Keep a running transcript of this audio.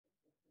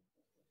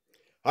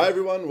Hi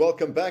everyone,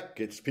 welcome back.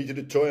 It's Peter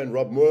the Toit and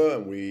Rob Moore,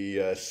 and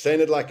we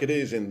saying it like it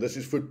is in This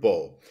Is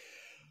Football.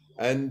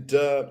 And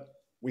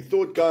we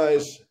thought,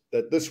 guys,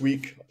 that this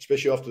week,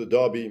 especially after the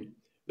derby,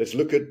 let's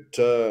look at,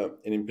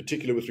 and in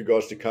particular with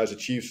regards to Kaizer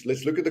Chiefs,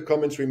 let's look at the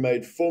comments we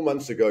made 4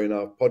 months ago in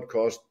our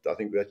podcast. I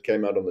think that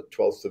came out on the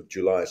 12th of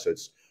July, so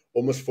it's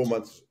almost 4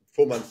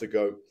 months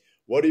ago.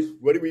 What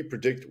did we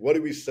predict? What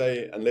did we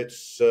say? And let's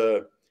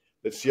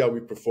see how we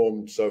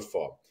performed so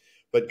far.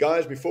 But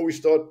guys, before we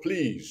start,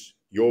 please,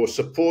 your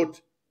support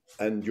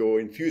and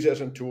your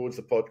enthusiasm towards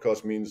the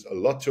podcast means a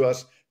lot to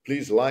us.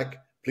 Please like,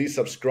 please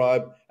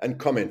subscribe, and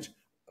comment.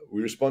 I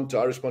respond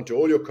to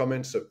all your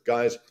comments, so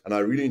guys, and I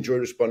really enjoy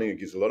responding. It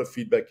gives a lot of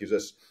feedback, gives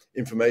us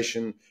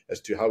information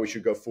as to how we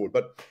should go forward.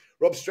 But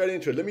Rob, straight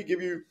into it. Let me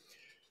give you,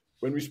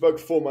 when we spoke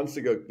 4 months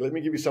ago, let me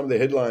give you some of the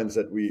headlines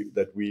that we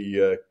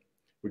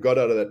got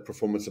out of that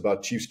performance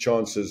about Chiefs'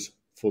 chances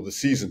for the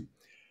season.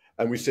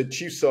 And we said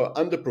Chiefs are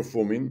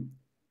underperforming,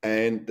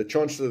 and the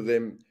chances of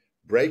them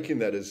breaking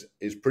that is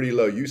pretty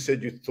low. You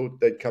said you thought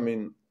they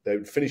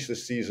would finish the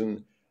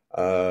season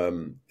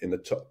in the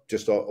top,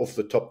 just off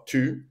the top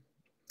two.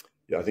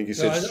 Yeah, I think you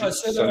said. I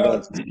said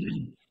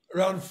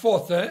around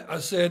fourth. I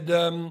said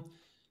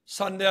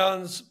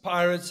Sundowns,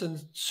 Pirates, and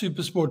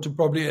SuperSport to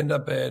probably end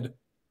up ahead.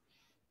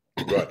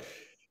 Right,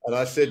 and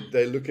I said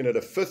they're looking at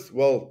a fifth.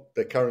 Well,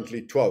 they're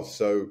currently 12th,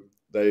 so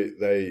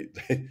they're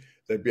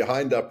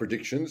behind our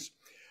predictions.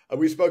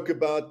 And we spoke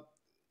about,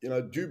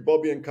 do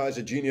Bobby and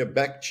Kaizer Jr.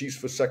 back Chiefs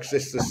for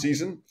success this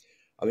season?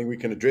 I think we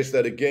can address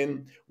that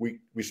again. We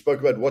spoke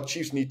about what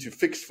Chiefs need to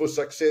fix for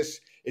success.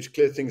 It's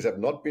clear things have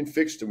not been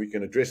fixed, and we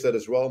can address that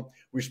as well.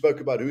 We spoke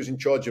about who's in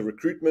charge of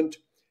recruitment.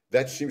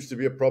 That seems to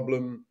be a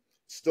problem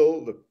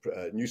still. The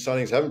new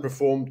signings haven't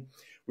performed.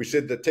 We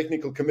said the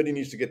technical committee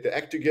needs to get their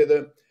act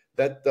together.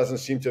 That doesn't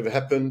seem to have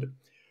happened.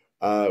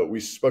 We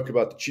spoke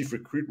about the chief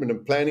recruitment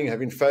and planning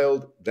having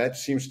failed. That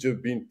seems to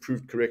have been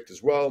proved correct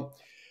as well.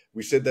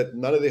 We said that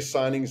none of their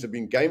signings have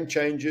been game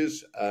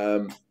changers,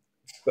 and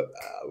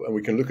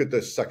we can look at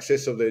the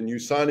success of their new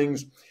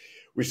signings.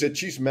 We said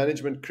Chiefs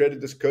management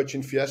created this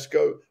coaching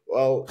fiasco.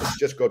 Well, it's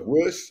just got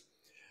worse.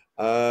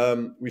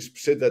 We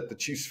said that the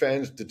Chiefs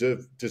fans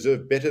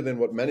deserve better than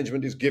what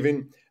management is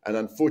giving, and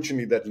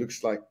unfortunately that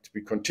looks like to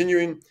be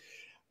continuing.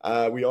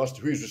 We asked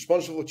who's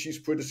responsible for Chiefs'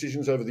 poor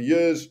decisions over the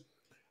years,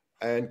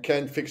 and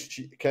can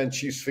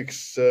Chiefs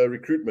fix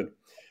recruitment?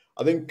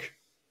 I think.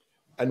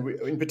 And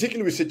in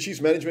particular, we said Chiefs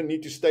management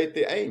need to state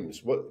their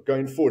aims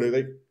going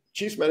forward.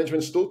 Chiefs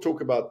management still talk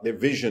about their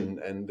vision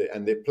and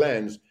their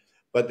plans,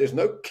 but there's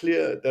no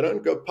clear. They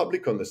don't go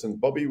public on this.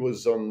 And Bobby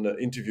was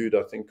interviewed,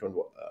 I think,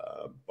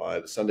 by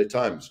the Sunday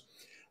Times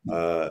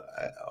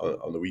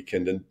on the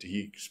weekend, and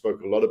he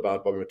spoke a lot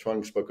about. Bobby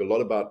Motaung spoke a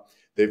lot about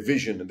their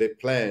vision and their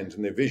plans,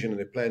 and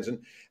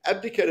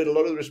abdicated a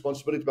lot of the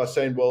responsibility by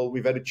saying, "Well,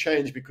 we've had to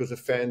change because of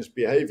fans'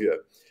 behaviour."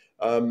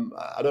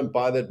 I don't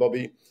buy that,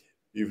 Bobby.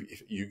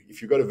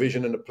 If you've got a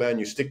vision and a plan,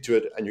 you stick to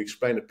it and you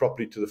explain it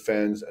properly to the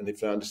fans, and if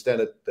they understand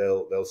it,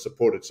 they'll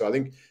support it. So I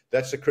think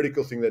that's a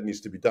critical thing that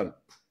needs to be done.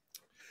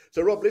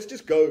 So Rob, let's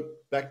just go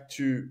back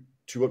to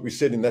what we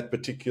said in that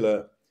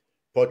particular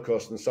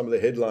podcast and some of the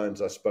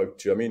headlines I spoke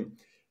to. I mean,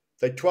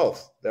 they're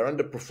 12th, they're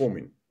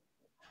underperforming.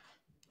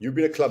 You've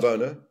been a club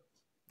owner,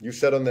 you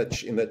sat on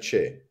in that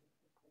chair.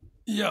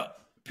 Yeah,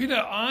 Peter,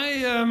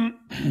 I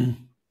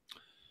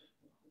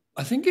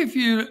think if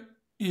you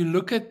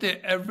look at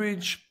the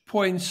average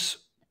points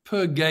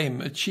per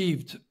game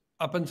achieved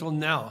up until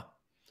now,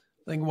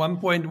 I think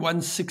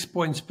 1.16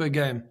 points per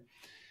game.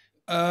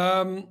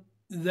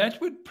 That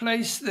would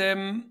place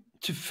them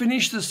to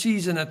finish the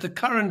season at the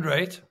current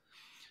rate,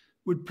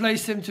 would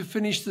place them to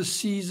finish the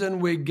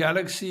season where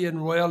Galaxy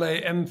and Royal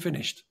AM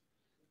finished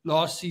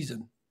last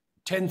season,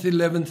 10th,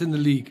 11th in the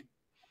league.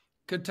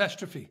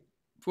 Catastrophe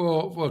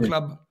for a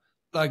club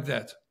like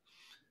that.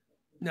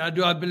 Now,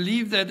 do I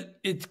believe that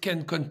it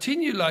can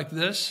continue like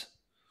this?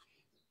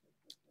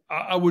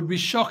 I would be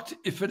shocked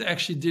if it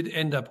actually did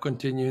end up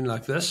continuing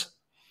like this.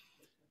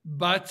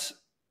 But,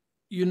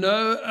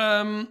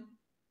 there's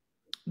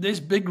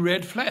big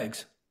red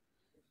flags.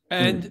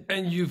 And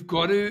you've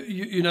got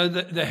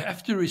to, they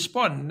have to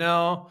respond.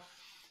 Now,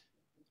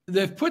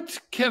 they've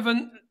put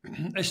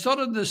they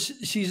started this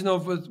season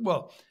off with,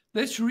 well,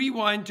 let's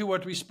rewind to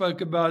what we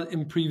spoke about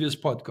in previous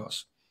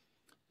podcasts.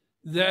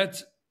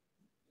 That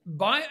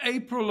by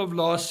April of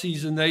last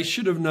season, they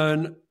should have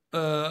known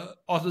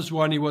Arthur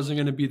Zwane wasn't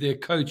going to be their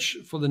coach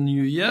for the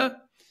new year.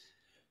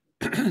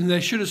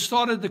 They should have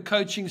started the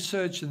coaching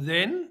search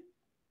then,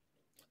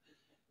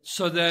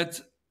 so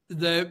that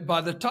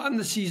by the time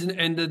the season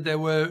ended, they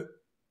were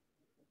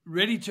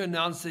ready to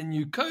announce their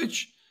new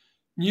coach.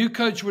 New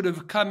coach would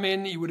have come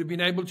in. He would have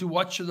been able to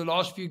watch the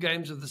last few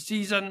games of the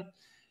season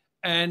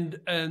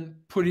and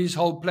put his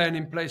whole plan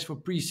in place for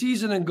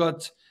pre-season, and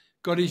got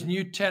his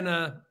new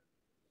tenor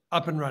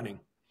up and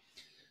running.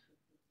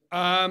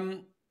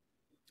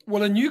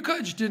 Well, a new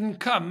coach didn't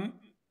come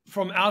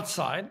from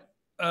outside.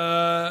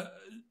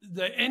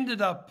 They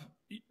ended up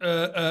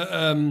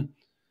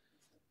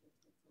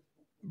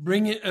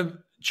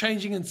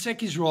changing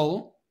Nseki's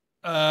role.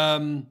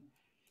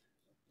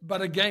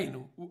 But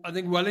again, I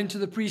think well into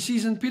the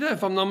preseason, Peter,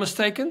 if I'm not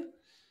mistaken.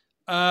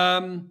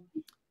 And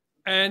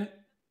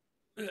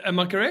am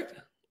I correct?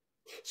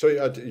 So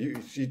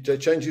they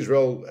changed his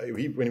role when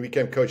he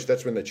became coach.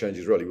 That's when they changed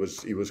his role.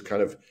 He was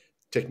kind of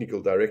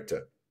technical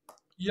director.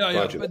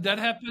 Yeah. But that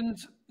happened.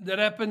 That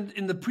happened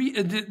in the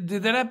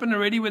Did that happen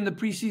already when the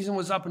preseason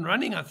was up and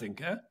running? I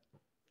think.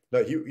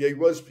 No, he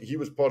was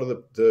part of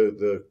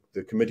the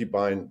committee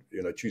behind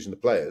choosing the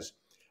players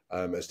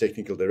as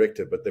technical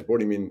director. But they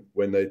brought him in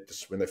when they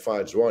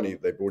fired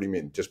Zwane. They brought him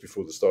in just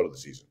before the start of the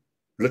season,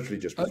 literally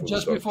just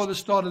before the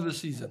start of the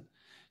season.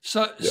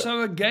 So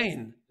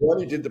again,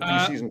 Zwane did the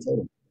preseason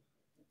training.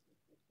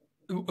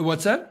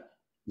 What's that?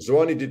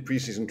 Zwane did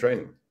preseason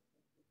training.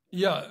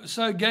 Yeah.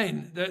 So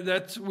again,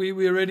 that we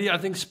already, I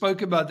think,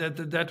 spoke about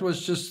that. That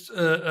was just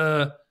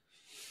a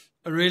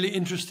really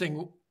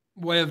interesting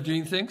way of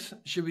doing things,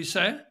 should we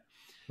say?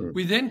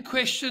 We then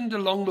questioned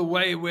along the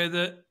way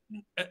whether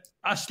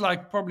us,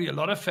 like probably a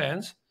lot of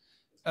fans,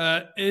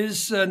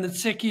 is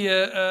Ntseki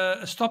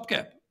a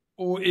stopgap,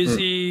 or is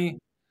he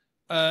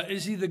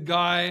the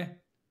guy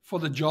for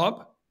the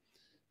job?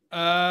 He's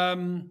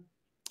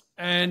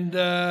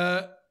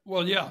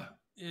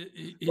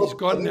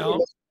gone now.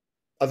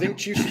 I think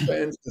Chiefs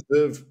fans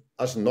deserve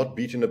us not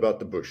beating about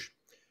the bush.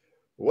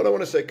 What I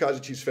want to say,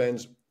 Kaizer Chiefs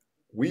fans,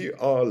 we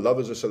are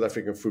lovers of South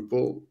African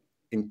football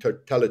in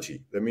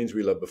totality. That means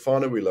we love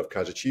Bafana, we love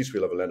Kaizer Chiefs, we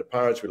love Orlando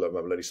Pirates, we love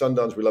Mamelodi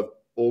Sundowns, we love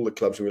all the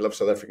clubs, and we love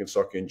South African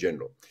soccer in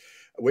general.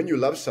 When you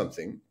love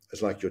something,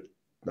 it's like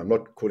I'm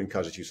not calling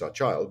Kaizer Chiefs our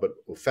child,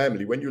 or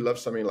family. When you love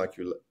something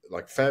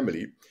like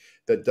family,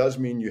 that does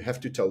mean you have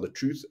to tell the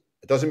truth.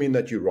 It doesn't mean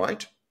that you're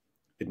right.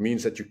 It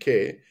means that you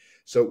care.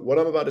 So what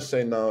I'm about to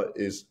say now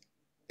is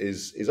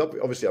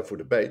obviously up for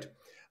debate,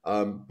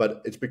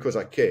 but it's because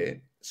I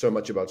care so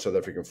much about South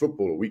African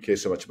football, or we care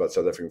so much about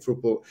South African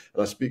football,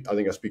 and I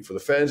think I speak for the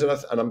fans,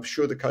 and I'm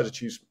sure the Kaizer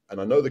Chiefs,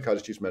 and I know the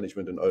Kaizer Chiefs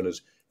management and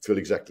owners feel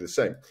exactly the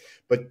same.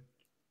 But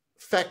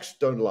facts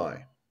don't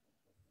lie,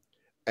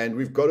 and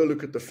we've got to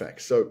look at the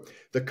facts. So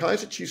the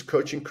Kaizer Chiefs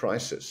coaching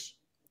crisis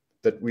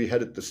that we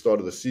had at the start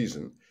of the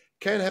season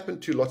can happen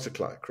to lots of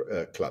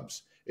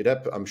clubs.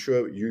 I'm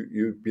sure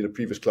you've been a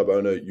previous club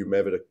owner. You may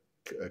have had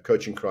a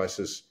coaching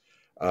crisis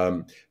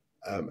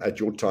at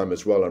your time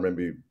as well. I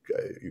remember you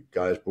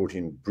guys brought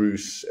in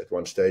Bruce at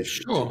one stage.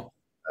 Sure.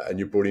 And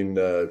you brought in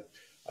Bruce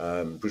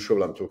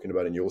Schwabel, I'm talking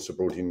about, and you also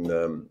brought in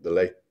the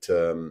late...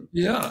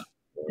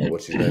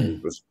 what's his name?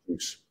 It was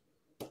Bruce.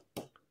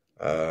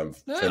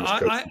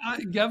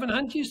 Gavin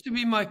Hunt used to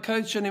be my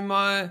coach, and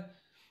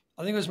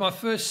I think it was my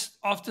first,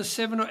 after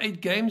 7 or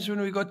 8 games when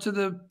we got to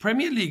the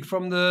Premier League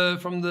from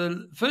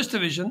the first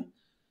division,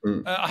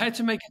 I had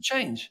to make a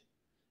change.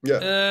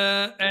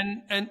 Yeah.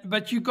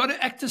 But you got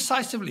to act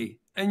decisively,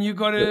 and you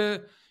got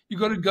to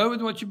go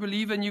with what you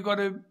believe, and you got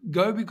to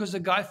go because the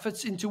guy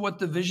fits into what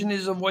the vision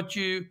is of what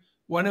you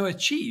want to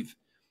achieve.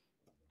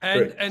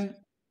 And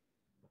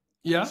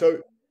yeah.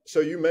 So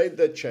you made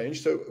that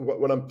change. So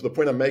the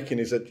point I'm making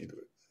is that,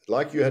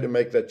 like you had to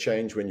make that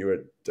change when you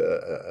were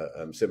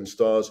at 7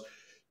 Stars,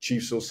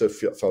 Chiefs also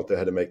felt they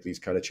had to make these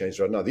kind of changes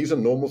right now. These are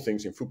normal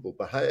things in football.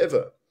 But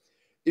however,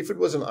 if it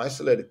was an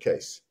isolated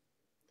case,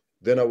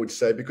 then I would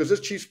say, because this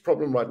Chiefs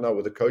problem right now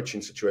with the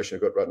coaching situation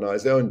they've got right now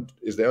is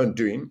their own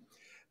doing.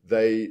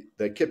 They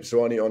kept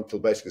Zwane on until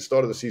basically the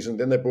start of the season.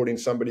 Then they brought in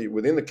somebody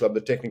within the club,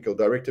 the technical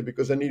director,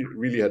 because they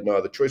really had no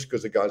other choice,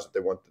 because the guys that they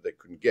wanted they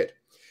couldn't get.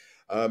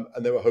 And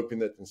they were hoping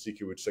that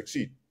Nsiki would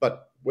succeed.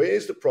 But where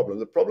is the problem?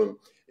 The problem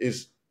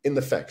is in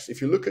the facts.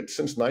 If you look at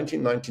since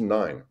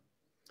 1999,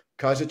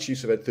 Kaizer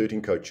Chiefs have had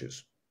 13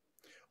 coaches.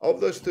 Of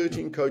those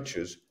 13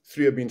 coaches,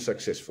 3 have been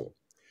successful.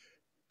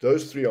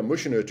 Those 3 are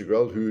Mushin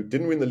Ertugrul, who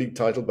didn't win the league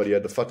title, but he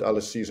had the Fat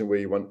Alice season where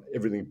he won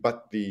everything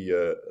but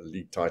the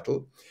league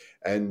title.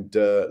 And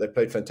they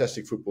played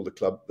fantastic football, the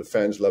club. The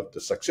fans loved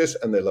the success,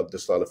 and they loved the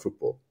style of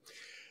football.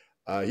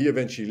 He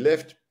eventually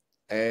left,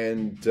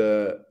 and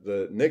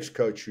the next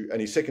coach,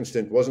 and his second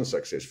stint wasn't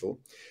successful.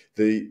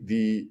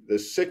 The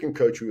second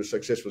coach who was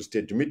successful was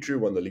Ted Dumitru,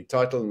 won the league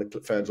title, and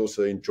the fans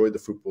also enjoyed the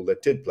football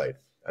that Ted played,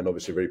 and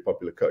obviously a very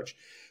popular coach.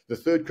 The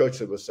third coach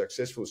that was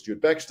successful was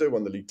Stuart Baxter,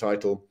 won the league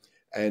title,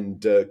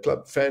 and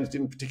club fans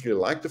didn't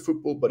particularly like the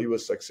football, but he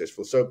was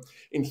successful. So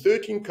in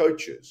 13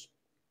 coaches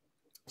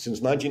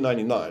since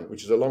 1999,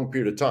 which is a long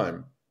period of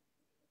time,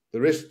 the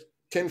rest,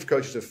 10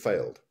 coaches have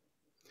failed.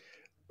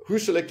 Who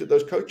selected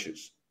those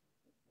coaches?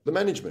 The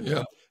management.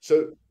 Yeah.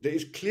 So there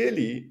is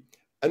clearly,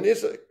 and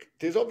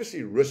there's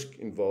obviously risk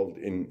involved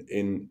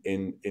in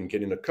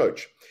getting a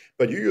coach.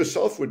 But you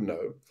yourself would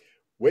know,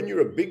 when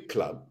you're a big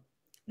club,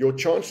 your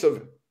chance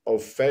of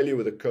failure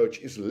with a coach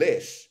is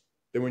less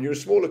than when you're a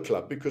smaller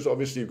club, because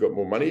obviously you've got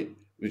more money,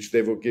 which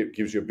therefore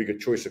gives you a bigger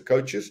choice of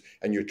coaches,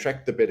 and you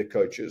attract the better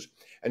coaches.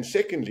 And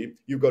secondly,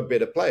 you've got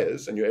better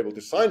players, and you're able to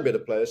sign better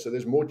players, so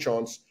there's more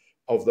chance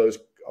of those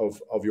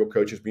of your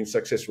coaches being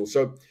successful.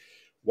 So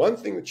one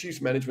thing the Chiefs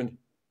management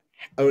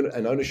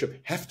and ownership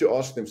have to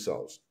ask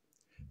themselves,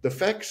 the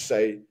facts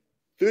say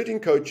 13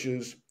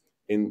 coaches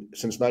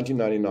since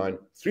 1999,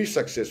 3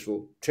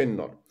 successful, 10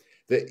 not.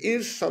 There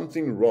is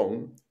something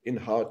wrong in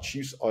how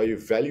Chiefs are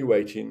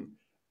evaluating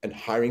and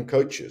hiring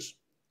coaches.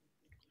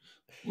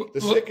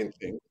 The second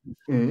thing,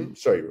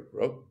 sorry,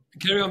 Rob.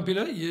 Carry on,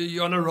 Peter.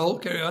 You're on a roll.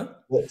 Carry on.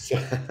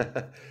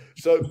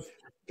 So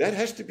that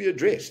has to be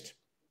addressed.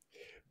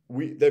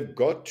 They've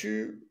got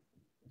to,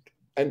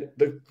 and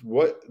the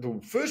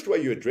first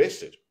way you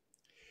address it,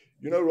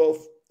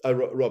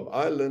 Rob,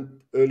 I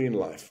learned early in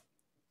life,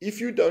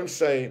 if you don't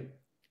say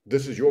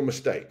this is your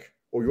mistake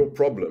or your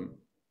problem,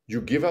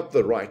 you give up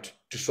the right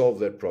to solve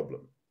that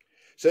problem.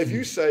 So if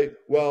you say,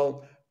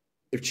 well,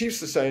 if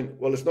Chiefs are saying,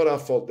 well, it's not our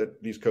fault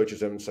that these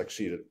coaches haven't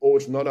succeeded, or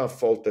it's not our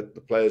fault that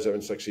the players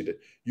haven't succeeded,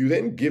 you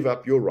then give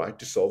up your right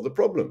to solve the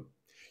problem.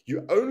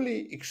 You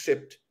only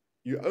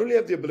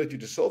have the ability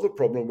to solve a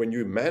problem when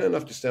you're man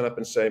enough to stand up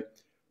and say,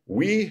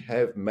 we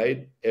have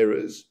made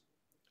errors,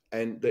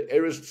 and the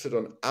errors sit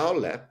on our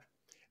lap,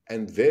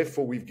 and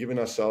therefore we've given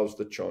ourselves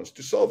the chance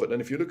to solve it.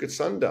 And if you look at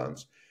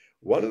Sundowns,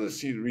 one of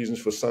the reasons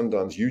for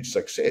Sundowns' huge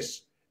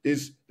success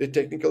is their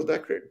technical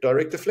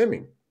director,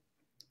 Fleming.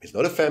 He's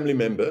not a family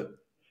member.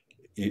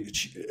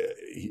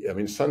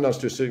 Sundowns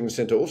to a certain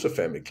extent are also a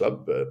family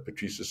club.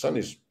 Patrice's son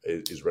is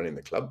running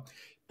the club,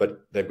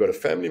 but they've got a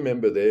family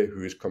member there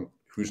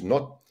who's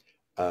not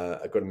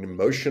got an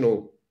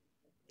emotional.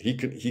 He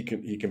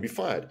can be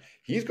fired.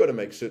 He's got to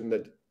make certain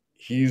that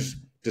his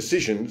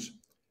decisions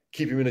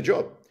keep him in a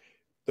job.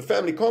 The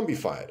family can't be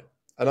fired,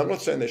 and I'm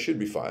not saying they should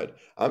be fired.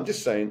 I'm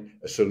just saying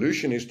a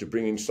solution is to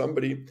bring in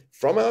somebody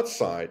from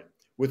outside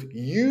with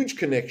huge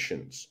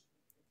connections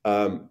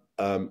in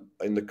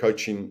the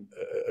coaching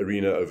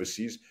arena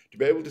overseas, to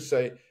be able to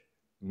say,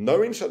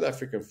 knowing South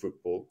African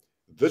football,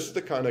 this is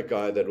the kind of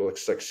guy that will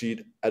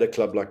succeed at a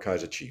club like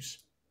Kaizer Chiefs.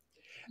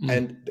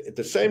 And at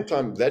the same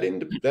time, that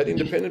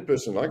independent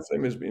person, like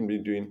Flem has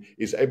been doing,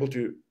 is able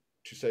to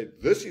say,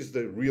 this is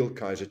the real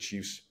Kaizer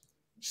Chiefs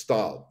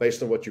style,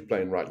 based on what you're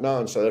playing right now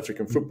in South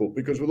African football.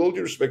 Because with all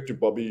due respect to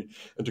Bobby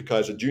and to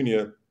Kaizer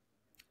Jr.,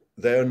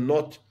 they are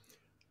not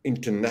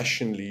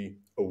internationally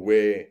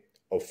aware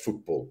of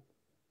football.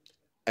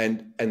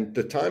 And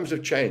the times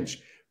have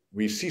changed.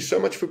 We see so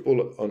much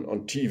football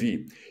on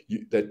TV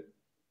that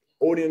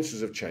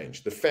audiences have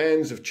changed. The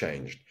fans have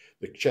changed.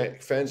 The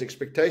fans'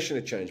 expectation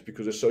has changed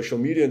because of social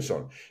media and so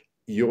on.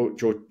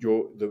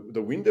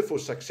 The window for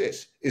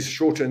success is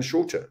shorter and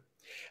shorter.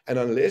 And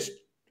unless,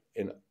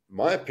 in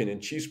my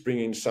opinion, Chiefs bring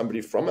in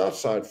somebody from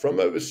outside, from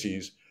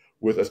overseas,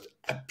 with an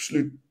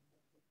absolute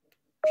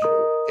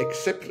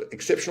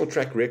exceptional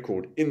track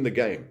record in the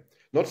game,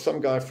 not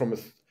some guy from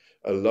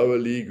a lower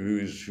league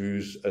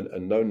who's a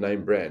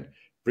no-name brand.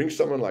 Bring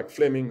someone like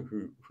Fleming,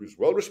 who's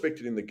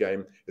well-respected in the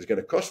game, is going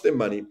to cost them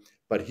money,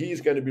 but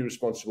he's going to be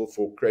responsible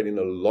for creating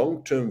a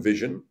long-term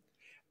vision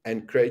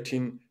and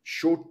creating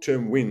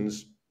short-term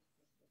wins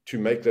to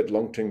make that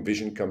long-term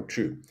vision come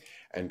true.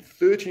 And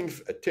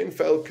 10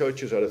 failed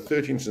coaches out of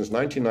 13 since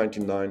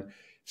 1999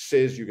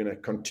 says you're going to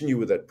continue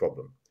with that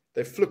problem.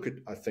 They fluke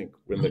it, I think,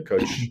 when the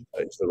coach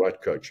is the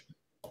right coach.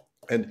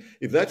 And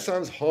if that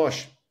sounds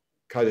harsh,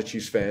 Kaizer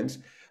Chiefs fans,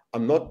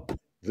 I'm not.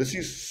 This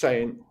is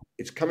saying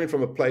it's coming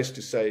from a place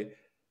to say,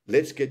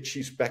 let's get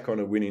Chiefs back on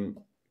a winning,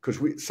 because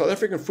South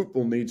African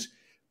football needs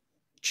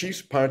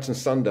Chiefs, Pirates, and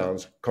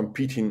Sundowns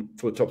competing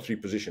for the top 3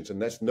 positions.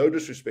 And that's no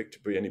disrespect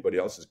to anybody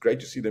else. It's great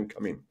to see them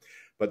come in.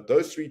 But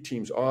those 3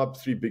 teams are our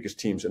 3 biggest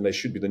teams, and they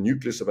should be the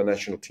nucleus of our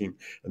national team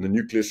and the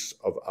nucleus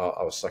of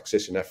our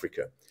success in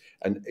Africa.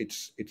 And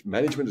its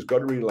management has got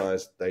to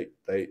realize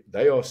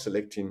they are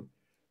selecting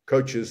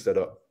coaches that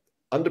are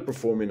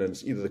underperforming,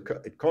 and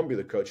it can't be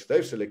the coach.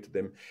 They've selected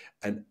them.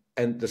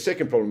 And the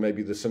second problem,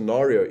 maybe the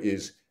scenario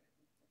is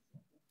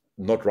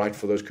not right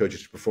for those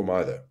coaches to perform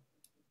either.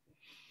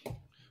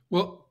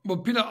 Well,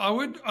 Peter,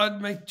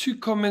 I'd make 2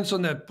 comments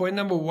on that. Point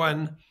number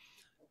 1,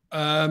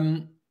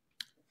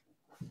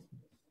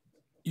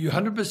 you're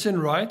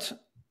 100% right.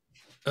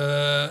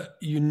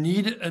 You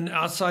need an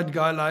outside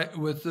guy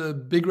with a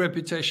big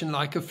reputation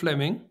like a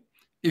Fleming.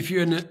 If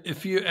you're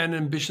an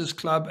ambitious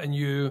club and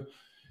you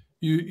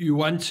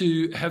want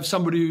to have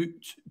somebody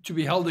to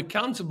be held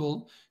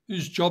accountable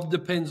whose job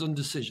depends on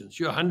decisions.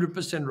 You're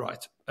 100%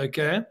 right.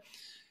 Okay.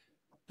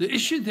 The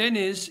issue then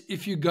is,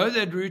 if you go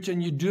that route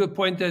and you do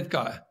appoint that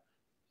guy,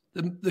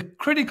 the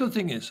critical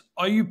thing is,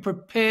 are you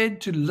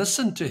prepared to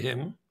listen to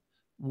him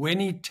when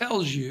he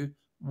tells you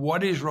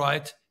what is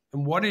right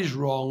and what is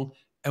wrong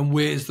and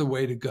where's the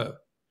way to go?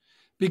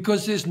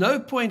 Because there's no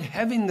point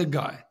having the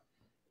guy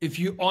if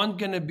you aren't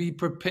going to be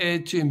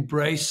prepared to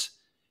embrace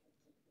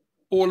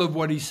all of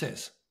what he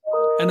says.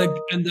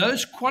 And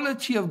those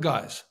quality of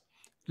guys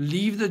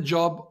leave the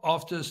job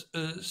after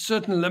a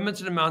certain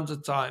limited amount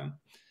of time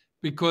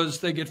because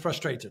they get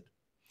frustrated.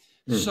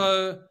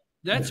 So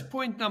that's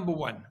point number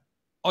 1.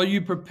 Are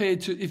you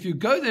prepared to, if you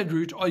go that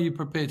route, are you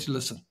prepared to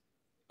listen?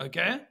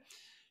 Okay?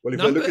 Well, if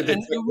they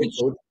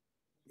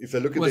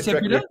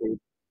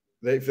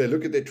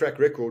look at their track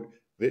record,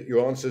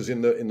 your answer's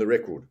in the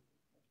record.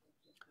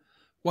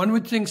 One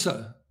would think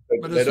so,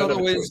 but it's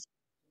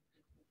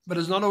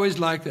not always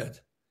like that.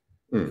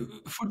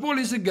 Football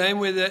is a game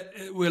where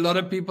a lot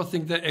of people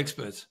think they're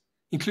experts,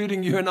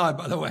 including you and I,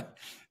 by the way.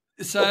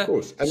 So, Of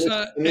course. And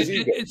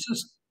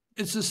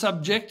it's a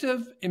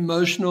subjective,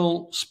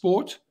 emotional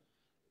sport.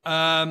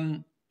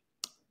 But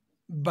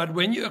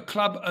when you're a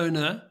club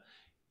owner,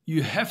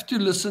 you have to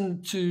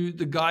listen to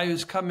the guy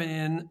who's coming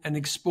in and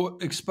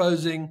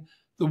exposing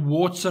the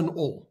warts and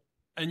all.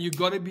 And you've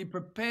got to be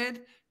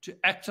prepared to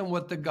act on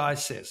what the guy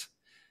says.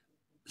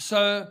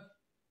 So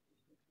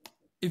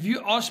if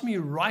you ask me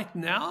right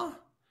now,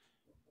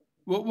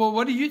 well,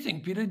 what do you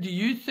think, Peter? Do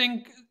you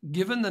think,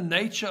 given the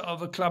nature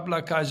of a club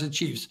like Kaizer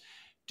Chiefs,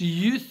 do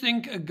you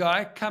think a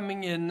guy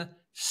coming in,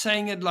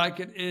 saying it like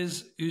it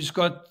is, who's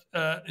got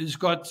the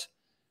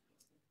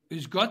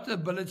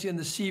ability and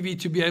the CV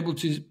to be able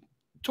to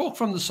talk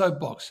from the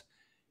soapbox,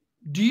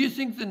 do you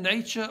think the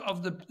nature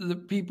of the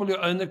people who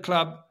own the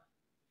club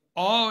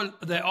are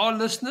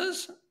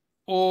listeners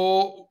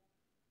or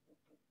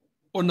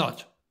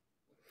not?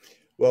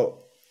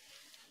 Well,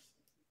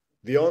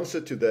 the answer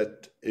to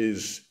that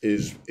is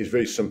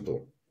very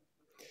simple.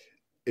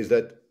 Is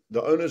that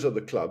the owners of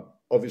the club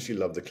obviously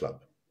love the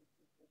club.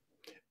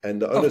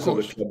 And the owners of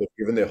the club have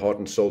given their heart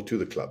and soul to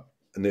the club.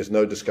 And there's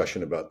no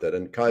discussion about that.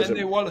 And Kaizer, and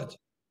their wallet.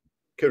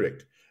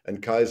 Correct.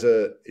 And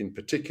Kaizer in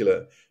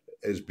particular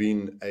has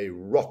been a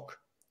rock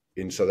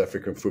in South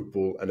African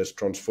football and has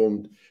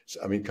transformed.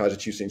 I mean, Kaizer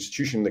Chiefs is an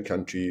institution in the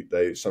country.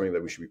 They're something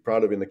that we should be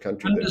proud of in the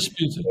country.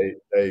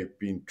 They've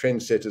been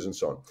trendsetters and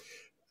so on.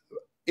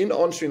 In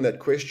answering that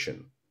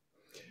question,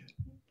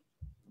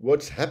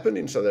 what's happened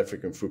in South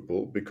African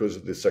football, because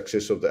of the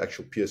success of the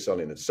actual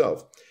PSL in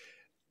itself,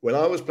 when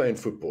I was playing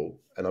football,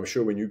 and I'm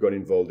sure when you got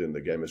involved in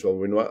the game as well,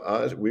 when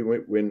I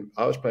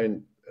was playing,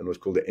 and it was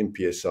called the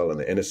NPSL and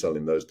the NSL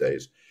in those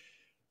days,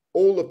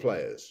 all the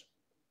players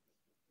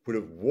would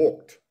have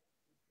walked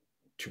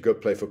to go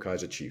play for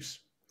Kaizer Chiefs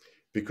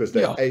because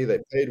they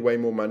paid way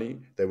more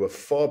money, they were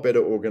far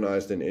better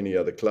organized than any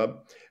other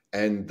club,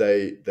 and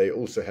they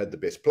also had the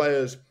best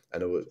players,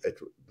 and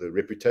the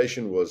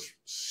reputation was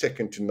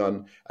second to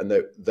none, and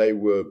they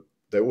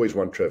always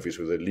won trophies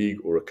with a league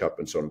or a cup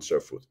and so on and so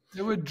forth.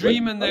 They were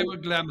dream and they were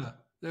glamour.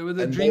 They were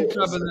the dream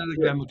club and they were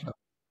the glamour club.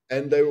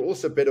 And they were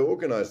also better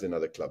organized than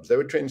other clubs. They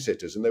were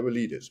trendsetters and they were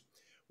leaders.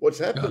 What's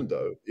happened,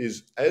 though,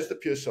 is as the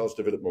PSLs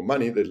developed more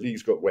money, the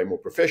leagues got way more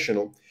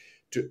professional.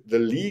 The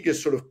league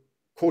has sort of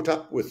caught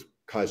up with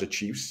Kaizer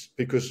Chiefs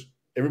because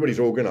everybody's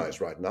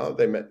organized right now.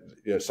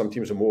 Some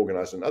teams are more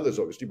organized than others,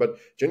 obviously, but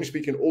generally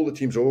speaking, all the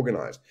teams are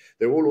organized.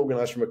 They're all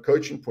organized from a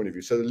coaching point of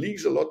view. So the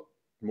league's a lot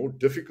more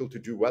difficult to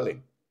do well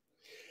in.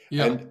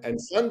 Yeah. And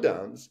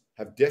Sundowns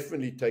have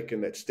definitely taken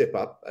that step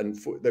up, and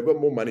they've got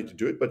more money to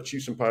do it, but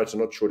Chiefs and Pirates are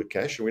not short of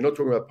cash. And we're not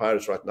talking about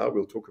Pirates right now.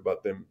 We'll talk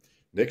about them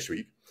next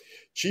week.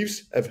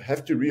 Chiefs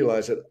have to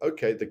realize that,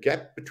 okay, the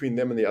gap between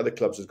them and the other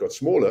clubs has got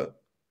smaller,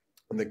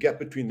 and the gap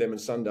between them and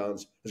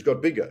Sundowns has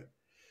got bigger.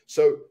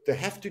 So they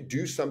have to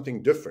do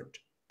something different.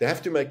 They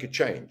have to make a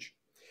change.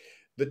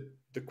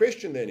 The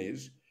question then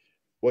is,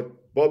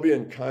 what Bobby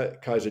and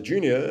Kaizer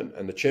Jr.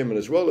 and the chairman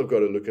as well have got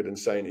to look at and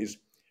saying is,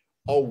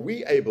 are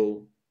we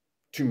able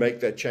to make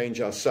that change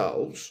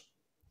ourselves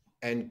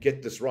and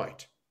get this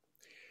right?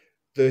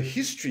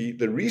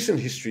 The recent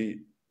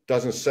history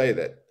doesn't say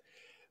that.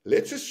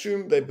 Let's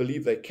assume they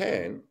believe they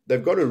can.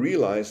 They've got to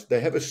realize they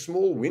have a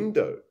small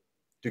window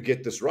to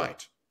get this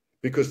right,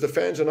 because the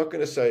fans are not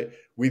going to say,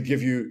 we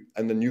give you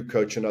and the new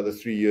coach another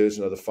 3 years,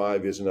 another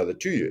 5 years, another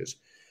 2 years.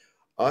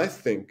 I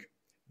think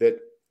that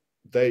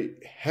they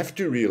have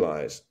to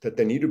realize that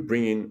they need to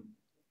bring in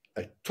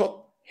a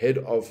top head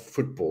of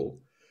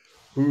football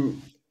who,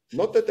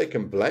 not that they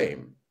can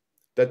blame,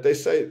 that they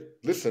say,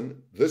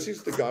 listen, this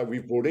is the guy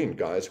we've brought in,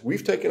 guys.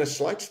 We've taken a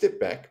slight step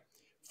back.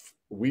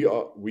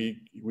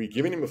 We're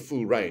giving him a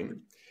full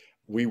rein.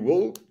 We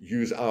will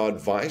use our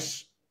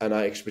advice and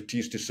our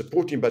expertise to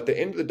support him. But at the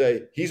end of the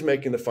day, he's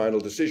making the final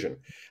decision.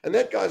 And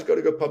that guy's got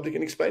to go public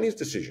and explain his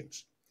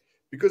decisions,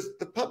 because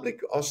the public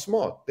are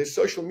smart. There's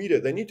social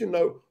media. They need to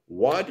know,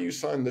 why do you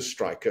sign this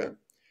striker?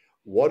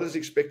 What is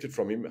expected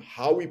from him?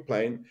 How are we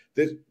playing?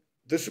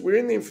 We're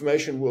in the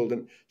information world,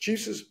 and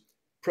Chiefs'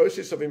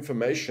 process of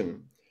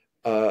information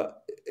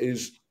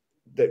is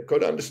they've got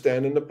to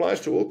understand, and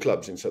applies to all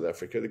clubs in South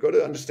Africa. They've got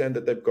to understand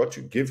that they've got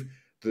to give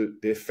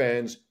their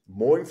fans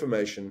more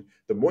information.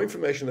 The more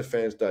information the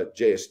fans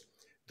digest,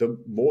 the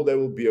more they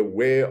will be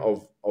aware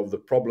of the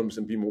problems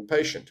and be more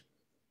patient.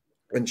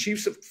 And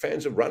Chiefs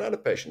fans have run out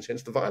of patience,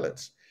 hence the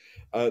violence.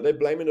 They're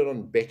blaming it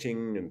on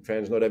betting and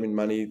fans not having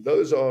money.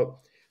 Those are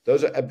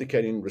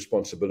abdicating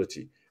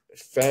responsibility.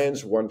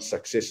 Fans want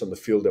success on the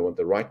field. They want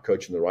the right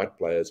coach and the right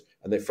players,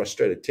 and they're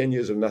frustrated. 10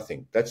 years of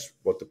nothing. That's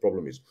what the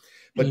problem is.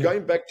 But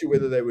going back to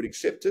whether they would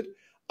accept it,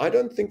 I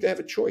don't think they have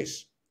a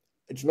choice.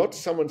 It's not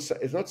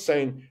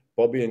saying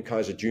Bobby and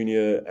Kaizer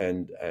Jr.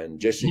 and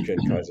Jessica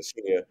and Kaizer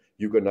Sr.,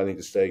 you've got nothing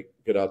to say,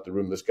 get out the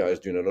room, this guy is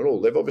doing it at all.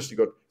 They've obviously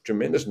got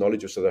tremendous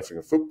knowledge of South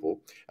African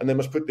football, and they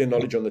must put their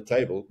knowledge on the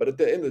table. But at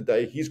the end of the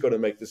day, he's got to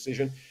make the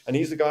decision, and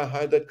he's the guy who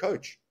hired that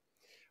coach.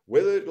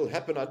 Whether it'll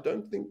happen, I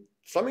don't think.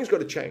 Something's got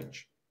to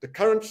change. the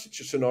current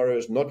scenario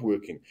is not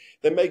working.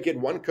 They may get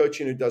one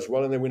coach in who does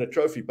well and they win a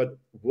trophy, but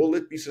will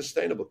it be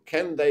sustainable?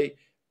 Can they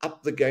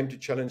up the game to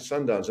challenge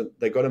Sundowns? And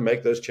they got to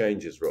make those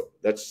changes, Rob.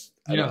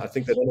 I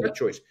think they don't have a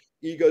choice.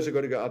 Egos have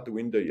got to go out the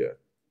window here.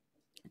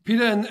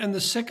 Peter, and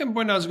the second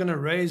point I was going to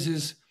raise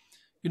is,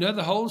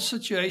 the whole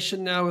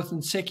situation now with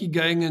Nseki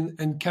going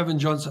and Kevin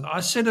Johnson.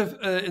 I said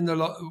in the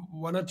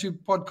one or two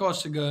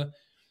podcasts ago,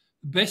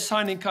 the best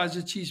signing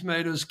Kaizer Chiefs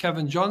made was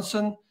Kevin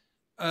Johnson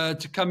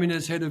to come in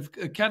as head of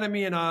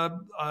academy, and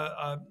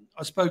I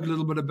spoke a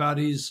little bit about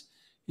his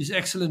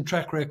excellent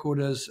track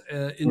record as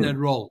in that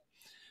role.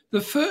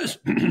 The first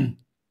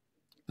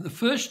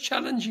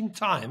challenging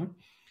time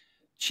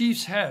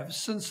Chiefs have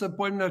since the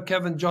appointment of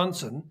Kevin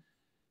Johnson,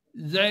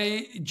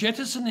 they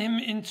jettison him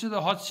into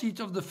the hot seat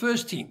of the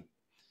first team.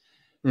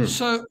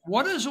 So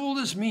what does all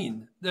this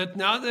mean? That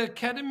now the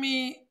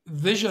academy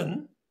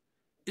vision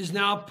is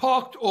now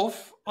parked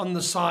off on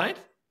the side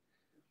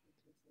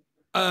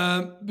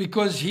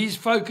because his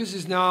focus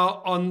is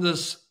now on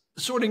this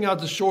sorting out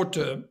the short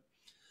term.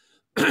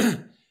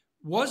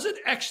 Was it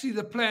actually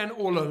the plan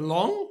all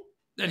along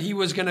that he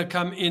was going to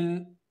come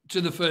in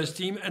to the first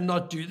team and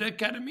not do the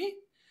academy?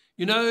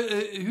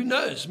 Who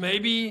knows?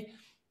 Maybe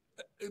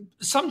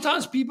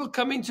sometimes people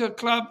come into a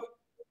club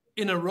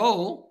in a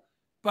role,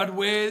 but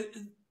where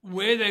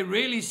they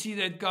really see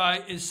that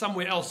guy is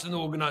somewhere else in the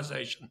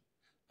organization.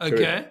 Okay?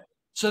 Correct.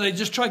 So they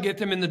just try to get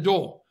them in the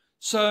door.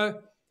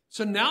 So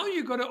now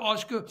you've got to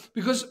ask,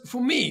 because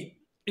for me,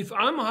 if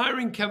I'm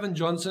hiring Kevin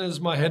Johnson as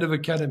my head of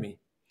academy,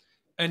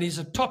 and he's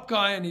a top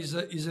guy and he's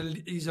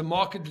a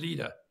market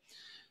leader,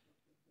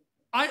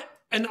 I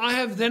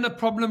have then a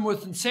problem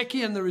with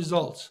Nseki and the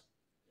results.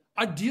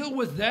 I deal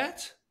with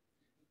that,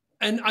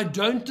 and I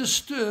don't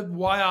disturb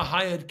why I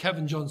hired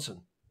Kevin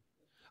Johnson.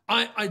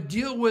 I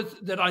deal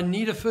with that. I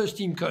need a first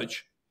team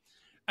coach,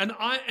 and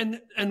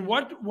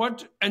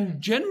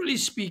generally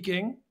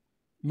speaking,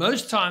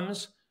 most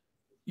times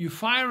you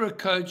fire a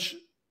coach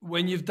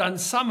when you've done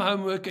some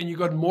homework and you've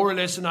got more or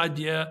less an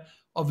idea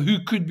of who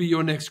could be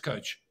your next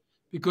coach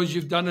because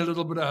you've done a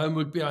little bit of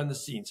homework behind the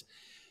scenes.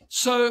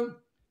 So,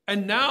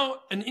 and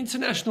now an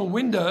international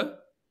window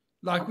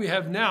like we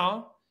have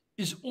now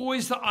is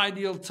always the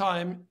ideal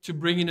time to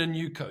bring in a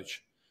new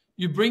coach.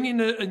 You bring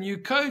in a new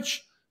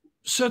coach.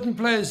 Certain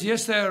players,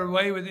 yes, they are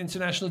away with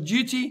international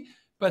duty,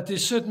 but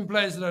there's certain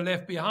players that are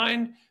left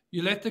behind.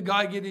 You let the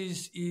guy get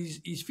his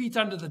feet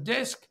under the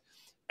desk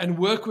and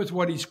work with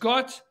what he's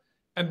got.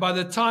 And by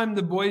the time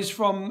the boys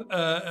from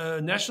a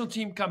national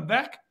team come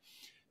back,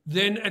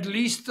 then at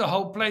least the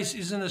whole place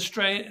isn't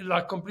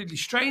completely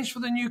strange for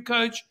the new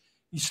coach.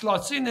 He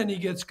slots in and he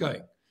gets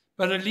going.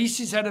 But at least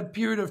he's had a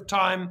period of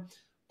time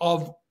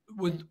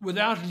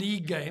without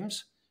league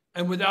games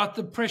and without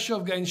the pressure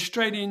of going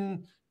straight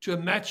in to a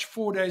match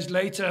 4 days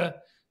later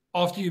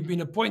after you've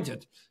been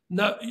appointed.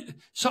 No,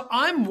 so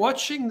I'm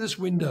watching this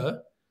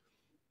window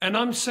and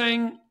I'm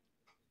saying,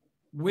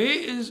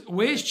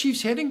 where's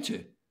Chiefs heading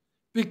to?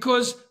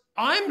 Because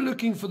I'm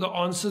looking for the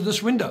answer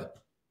this window.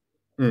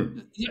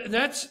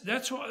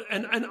 That's what,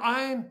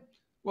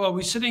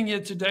 we're sitting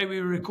here today. We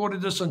recorded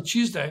this on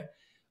Tuesday.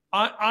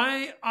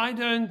 I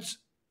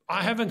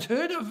haven't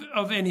heard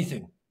of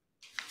anything.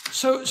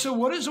 So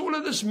what is all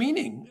of this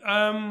meaning?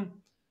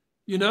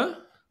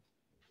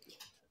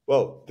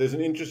 Well, there's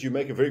an interest. You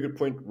make a very good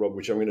point, Rob,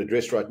 which I'm going to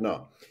address right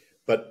now.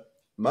 But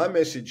my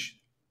message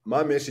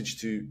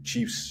to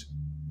Chiefs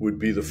would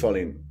be the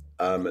following,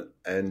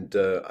 and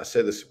I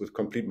say this with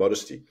complete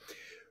modesty.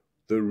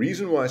 The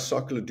reason why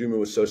Soccer Laduma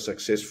was so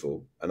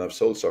successful, and I've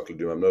sold Soccer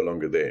Laduma, I'm no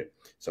longer there.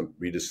 Some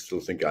readers still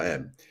think I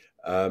am.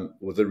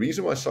 The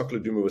reason why Soccer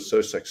Laduma was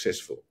so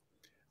successful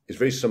is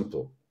very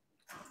simple.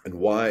 And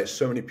why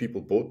so many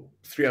people bought,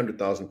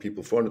 300,000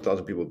 people,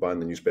 400,000 people buying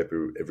the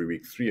newspaper every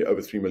week,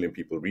 over 3 million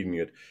people reading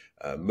it,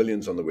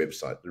 millions on the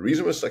website. The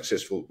reason it was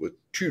successful were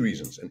two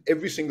reasons. And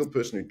every single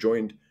person who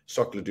joined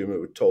Soccer Laduma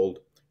were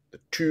told the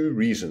two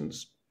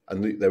reasons,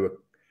 and they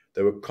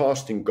were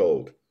cast in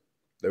gold.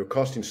 They were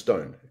cast in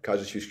stone.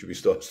 Kaizer Chiefs should be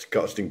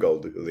cast in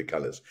gold with their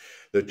colors.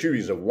 There are two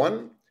reasons.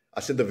 One,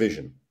 I said the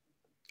vision.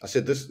 I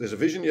said there's a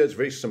vision here. It's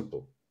very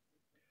simple.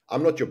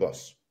 I'm not your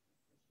boss.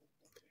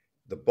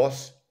 The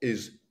boss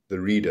is the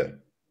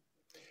reader.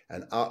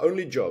 And our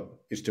only job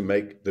is to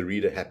make the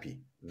reader happy.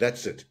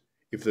 That's it.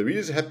 If the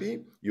reader's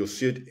happy, you'll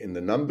see it in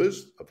the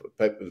numbers of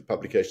the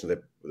publications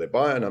they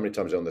buy and how many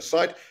times they're on the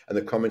site and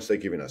the comments they're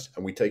giving us.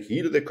 And we take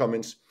heed of their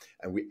comments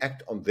and we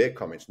act on their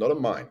comments, not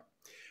on mine.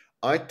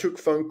 I took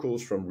phone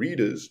calls from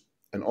readers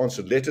and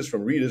answered letters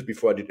from readers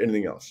before I did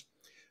anything else.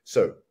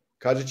 So,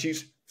 Kaizer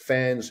Chiefs,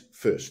 fans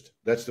first.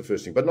 That's the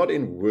first thing, but not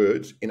in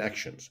words, in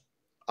actions.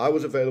 I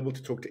was available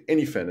to talk to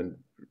any fan, and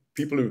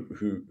people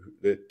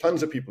there are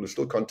tons of people who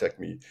still contact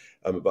me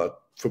about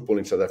football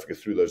in South Africa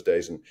through those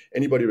days, and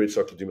anybody who read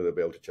Soccer Laduma, they'll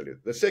be able to tell you.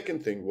 The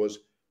second thing was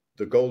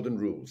the golden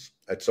rules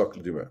at Soccer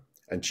Laduma,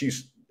 and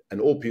Chiefs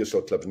and all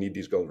PSL clubs need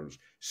these golden rules.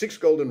 6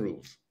 golden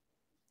rules.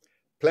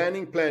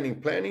 Planning,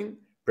 preparation.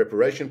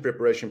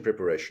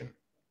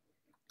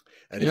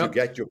 And if you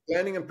get your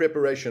planning and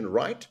preparation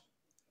right,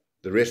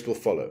 The rest will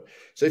follow.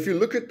 So if you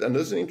look at, and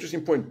this is an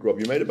interesting point, Rob,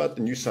 you made about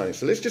the new signings.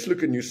 So let's just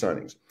look at new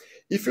signings.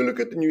 If you look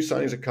at the new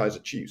signings at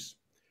Kaizer Chiefs,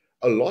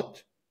 a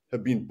lot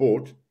have been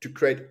bought to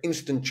create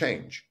instant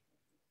change.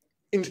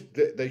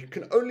 They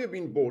can only have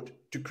been bought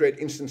to create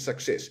instant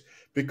success.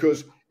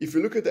 Because if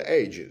you look at the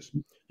ages,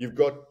 you've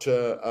got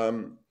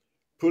Pulim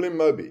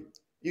Mobi.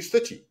 He's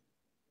 30.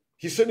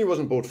 He certainly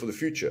wasn't bought for the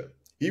future.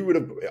 He would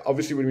have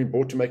been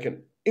bought to make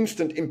an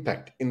instant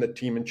impact in the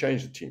team and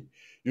change the team.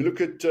 You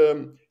look at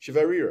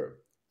Chivariro,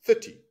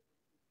 30.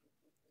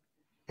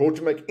 Brought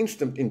to make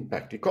instant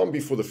impact. He can't be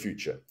for the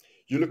future.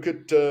 You look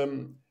at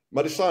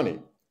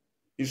Madisani,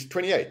 he's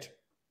 28.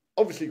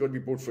 Obviously got to be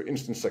bought for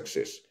instant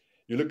success.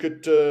 You look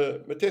at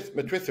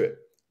Matwethwe,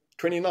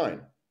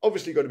 29.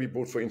 Obviously got to be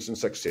bought for instant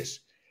success.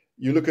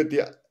 You look at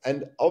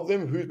and of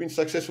them, who's been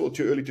successful,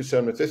 too early to say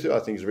on Matwethwe, I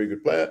think he's a very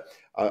good player.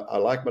 I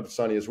like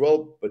Madisani as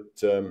well,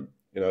 but,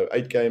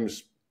 8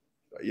 games,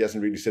 he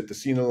hasn't really set the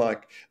scene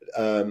alike.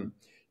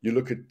 You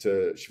look at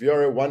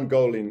Chiviaro, 1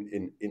 goal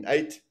in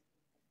 8.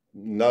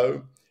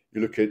 No.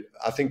 You look at,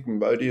 I think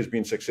Modi has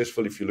been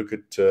successful. If you look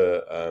at,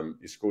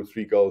 he scored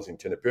 3 goals in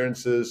 10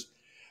 appearances.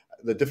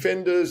 The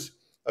defenders,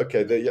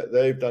 okay,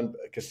 they've done,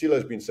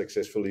 Castillo's been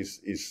successful.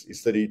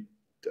 He's 30,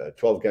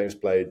 12 games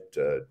played,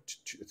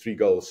 3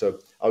 goals. So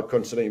I would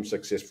consider him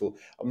successful.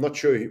 I'm not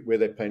sure where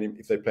they're playing him,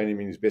 if they're playing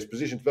him in his best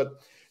positions.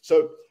 But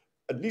so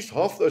at least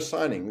half those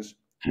signings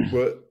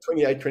were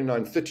 28,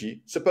 29,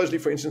 30, supposedly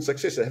for instant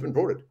success. They haven't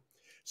brought it.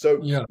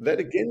 So that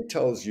again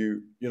tells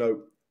you,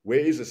 where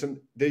is this? And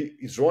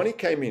Zwane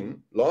came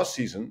in last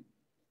season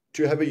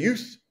to have a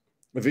youth.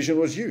 The vision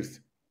was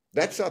youth.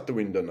 That's out the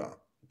window now,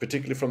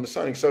 particularly from the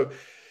signing. So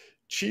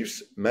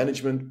Chiefs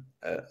management,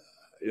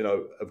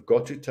 have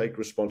got to take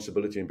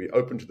responsibility and be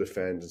open to the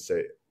fans and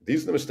say,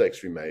 these are the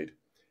mistakes we made.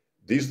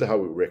 These are how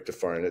we're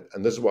rectifying it.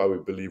 And this is why we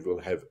believe we'll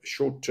have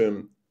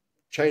short-term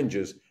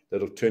changes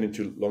that'll turn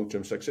into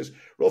long-term success.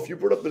 Rolf, you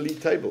brought up the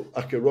league table.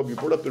 Okay, Rob, you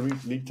brought up the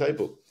league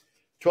table.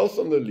 12th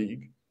on the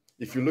league.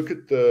 If you look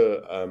at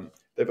the,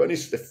 they've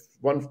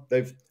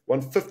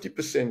won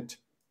 50%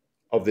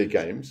 of their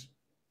games.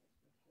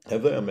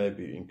 Have they? I may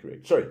be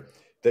incorrect. Sorry.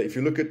 If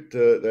you look at,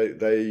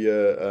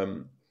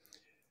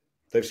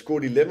 they've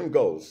scored 11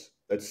 goals.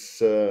 They've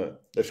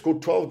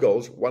scored 12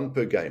 goals, 1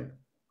 per game.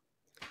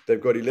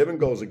 They've got 11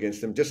 goals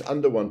against them, just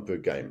under 1 per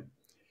game.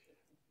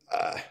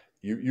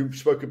 You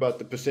spoke about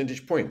the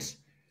percentage points.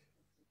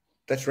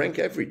 That's rank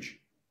average.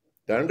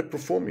 They're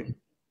underperforming.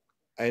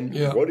 And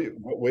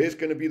where's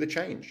going to be the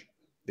change?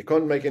 They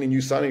can't make any new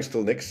signings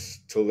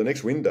till the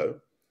next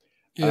window.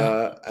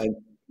 Yeah.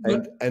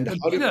 And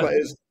how do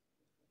players?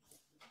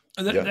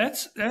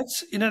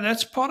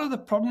 That's part of the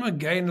problem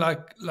again.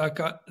 Like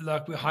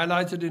we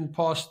highlighted in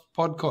past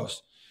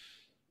podcasts.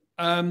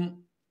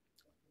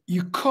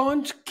 You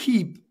can't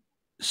keep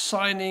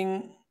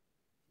signing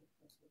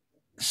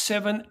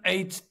 7,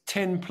 8,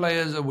 10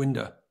 players a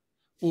window,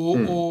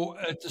 or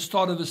at the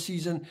start of the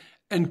season,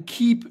 and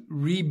keep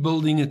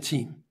rebuilding a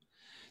team.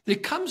 There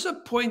comes a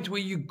point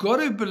where you got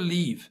to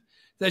believe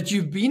that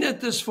you've been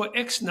at this for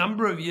X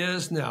number of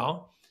years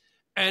now,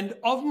 and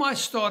of my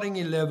starting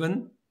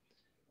 11,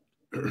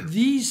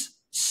 these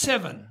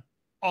 7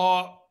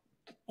 or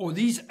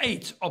these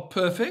 8 are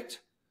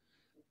perfect,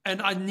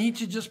 and I need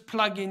to just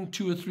plug in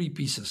 2 or 3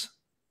 pieces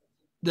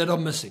that are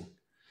missing.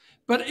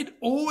 But it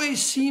always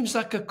seems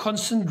like a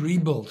constant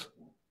rebuild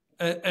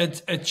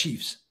at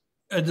Chiefs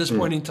at this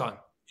point in time,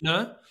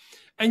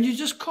 And you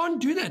just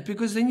can't do that,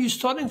 because then you're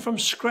starting from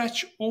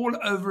scratch all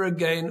over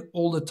again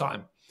all the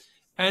time.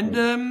 And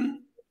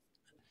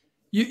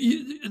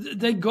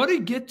they got to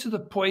get to the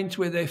point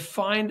where they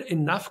find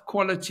enough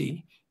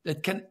quality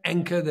that can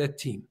anchor their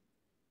team,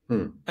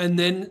 and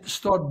then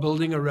start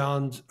building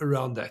around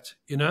that.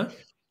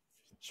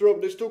 So,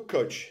 Rob, let's talk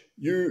coach.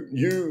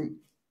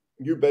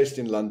 You're based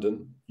in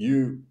London.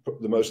 You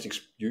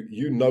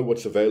know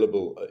what's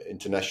available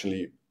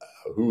internationally.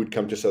 Who would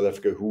come to South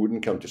Africa? Who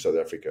wouldn't come to South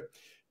Africa?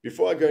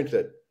 Before I go into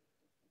that,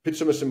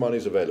 Pitso Mosimane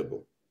is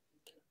available.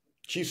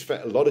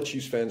 A lot of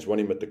Chiefs fans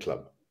want him at the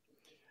club.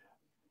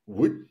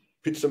 Would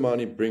Pitso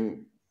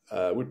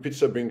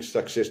bring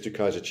success to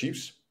Kaizer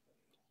Chiefs?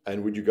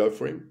 And would you go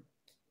for him?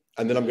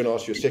 And then I'm going to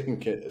ask you a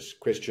second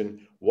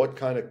question. What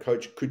kind of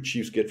coach could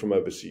Chiefs get from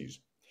overseas?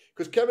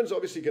 Because Kevin's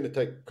obviously going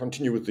to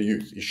continue with the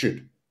youth. He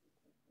should.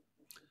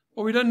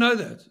 Well, we don't know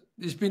that.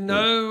 There's been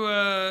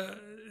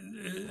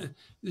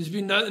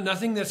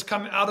nothing that's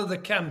come out of the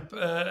camp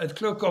at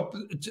Klookop.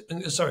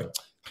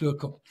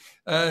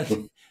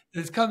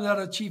 It's come out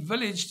of Chief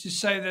Village to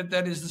say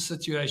that is the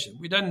situation.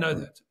 We don't know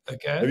that.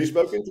 Okay. Have you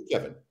spoken to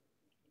Kevin?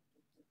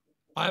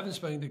 I haven't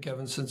spoken to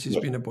Kevin since he's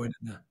been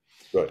appointed now.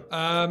 Right.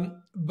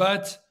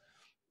 But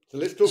so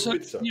let's talk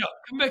Pitso. Yeah,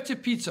 come back to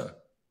Pitso.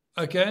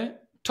 Okay.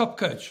 Top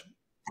coach.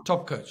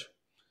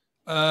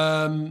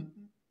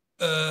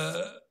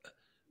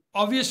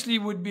 Obviously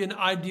would be an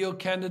ideal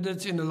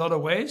candidate in a lot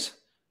of ways.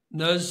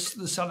 Knows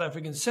the South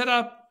African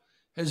setup,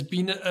 has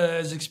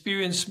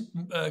experienced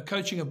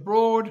coaching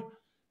abroad,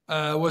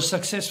 was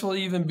successful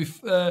even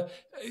before.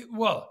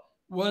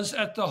 was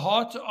at the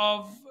heart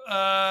of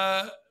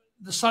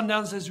the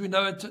Sundowns as we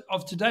know it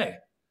of today.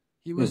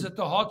 He was at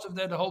the heart of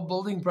that whole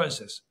building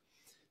process.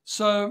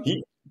 So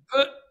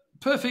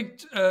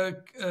perfect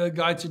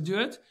guy to do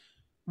it.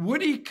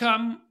 Would he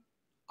come?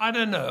 I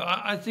don't know.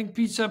 I think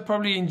Pitso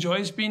probably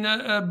enjoys being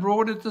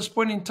abroad at this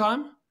point in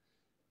time.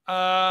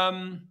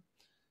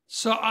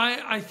 So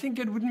I think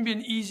it wouldn't be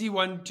an easy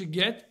one to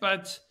get,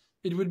 but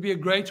it would be a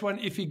great one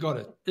if he got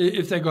it,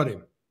 if they got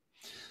him.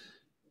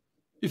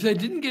 If they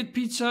didn't get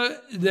Pitso,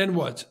 then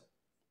what?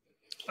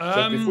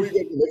 So before you go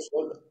to the next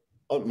one,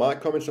 on my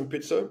comments on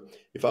Pitso,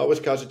 if I was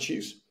Kaizer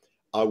Chiefs,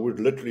 I would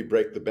literally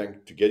break the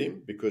bank to get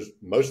him, because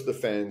most of the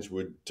fans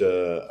would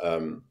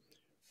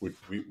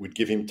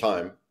give him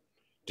time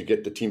to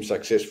get the team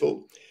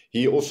successful.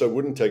 He also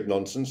wouldn't take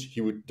nonsense.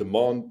 He would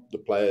demand the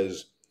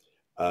players.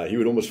 He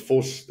would almost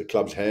force the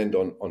club's hand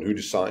on who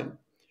to sign,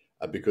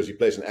 because he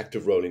plays an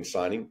active role in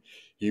signing.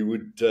 He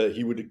would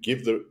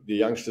give the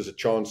youngsters a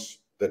chance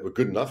that were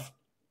good enough.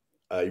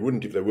 He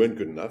wouldn't if they weren't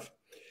good enough.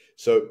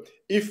 So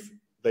if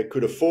they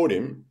could afford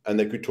him and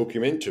they could talk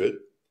him into it,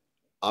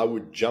 I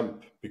would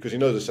jump, because he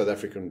knows the South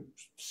African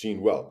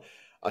scene well.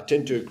 I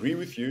tend to agree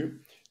with you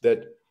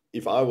that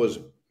if I was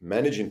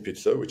managing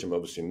Pitso, which I'm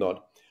obviously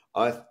not,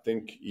 I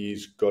think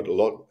he's got a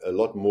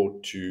lot more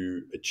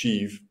to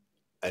achieve,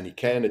 and he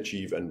can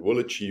achieve and will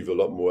achieve a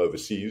lot more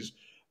overseas.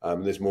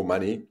 There's more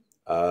money,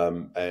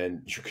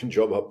 and you can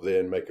job up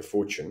there and make a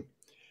fortune.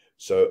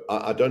 So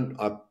I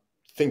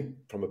think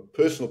from a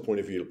personal point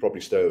of view, he'll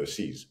probably stay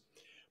overseas,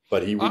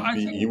 but he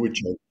would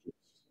change.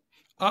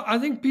 I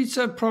think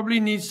Pitso probably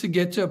needs to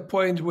get to a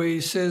point where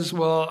he says,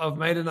 well, I've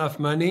made enough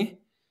money.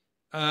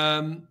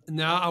 Now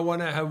I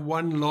want to have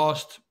one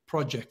last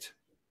project.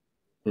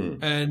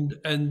 And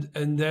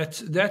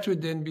that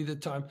would then be the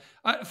time.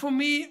 For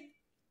me,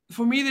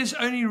 there's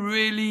only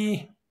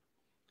really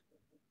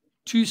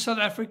two South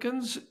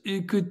Africans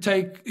who could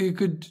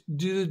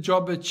do the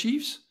job at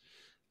Chiefs.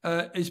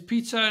 Is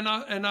Pitso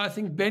and I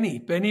think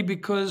Benni. Benni,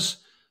 because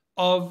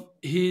of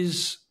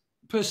his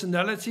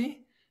personality,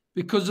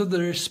 because of the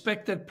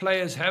respect that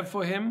players have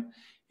for him,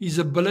 his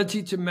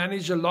ability to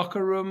manage a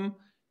locker room,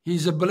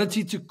 his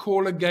ability to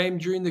call a game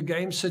during the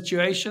game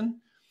situation.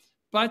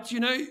 But,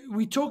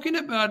 we're talking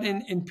about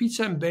in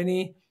Pitso and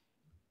Benni,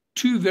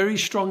 two very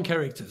strong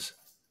characters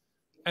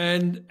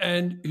and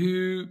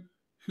who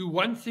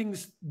want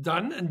things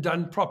done and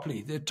done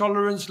properly. Their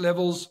tolerance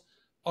levels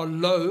are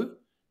low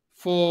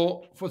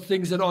for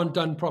things that aren't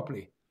done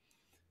properly.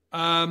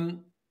 So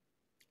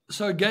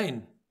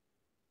again,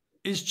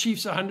 is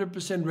Chiefs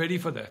 100% ready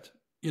for that?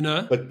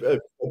 But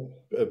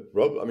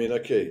Rob, I mean,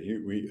 okay,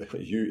 you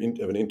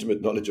have an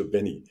intimate knowledge of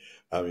Benni.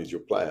 He's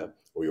your player,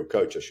 or your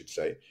coach, I should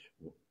say.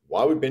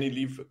 Why would Benni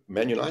leave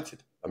Man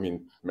United? I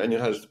mean, Man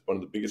United is one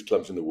of the biggest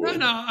clubs in the world.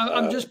 No,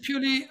 I'm just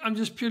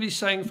purely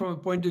saying from a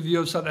point of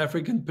view of South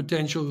African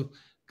potential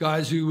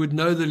guys who would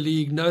know the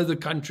league, know the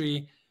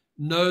country,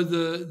 know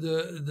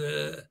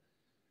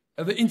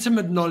have an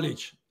intimate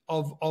knowledge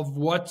of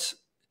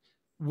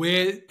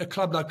where a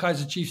club like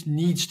Kaizer Chiefs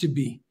needs to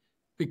be,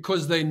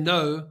 because they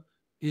know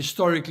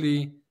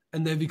historically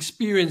and they've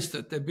experienced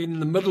it. They've been in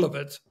the middle of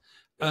it,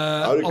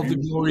 of the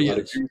glory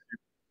years.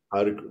 I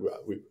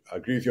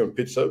agree with you on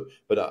Pitso,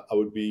 but I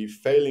would be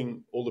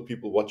failing all the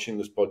people watching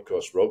this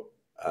podcast, Rob,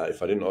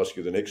 if I didn't ask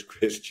you the next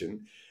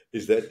question,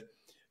 is that,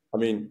 I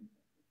mean,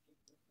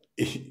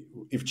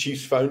 if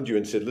Chiefs phoned you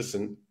and said,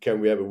 listen,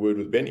 can we have a word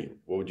with Benni?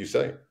 What would you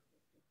say?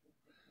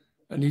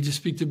 I need to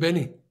speak to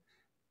Benni.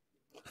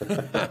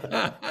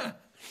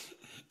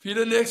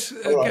 Peter, next.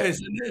 Okay, right.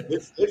 So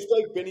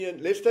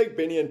let's take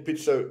Benni and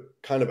Pitso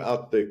kind of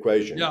out the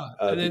equation. Yeah,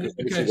 and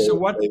then so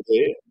what?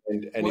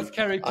 What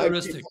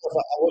characteristics?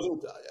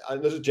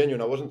 This is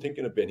genuine. I wasn't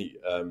thinking of Benni.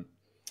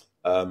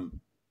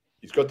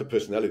 He's got the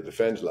personality. The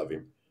fans love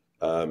him.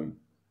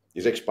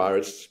 He's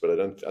ex-Pirates,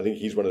 but I think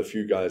he's one of the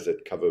few guys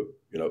that cover.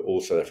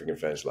 All South African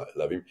fans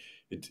love him.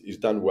 He's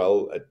done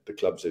well at the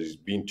clubs that he's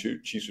been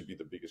to. Chiefs would be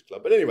the biggest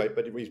club, but anyway.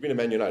 But he's been a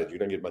Man United. You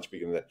don't get much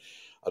bigger than that.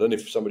 I don't know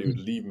if somebody would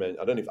leave Man.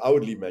 I don't know if I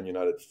would leave Man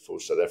United for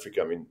South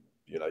Africa. I mean,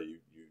 you.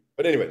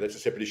 But anyway, that's a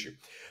separate issue.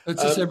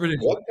 That's a separate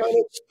issue.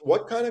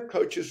 What kind of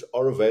coaches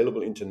are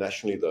available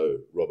internationally, though,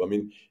 Rob? I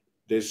mean,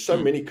 there's so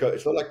many.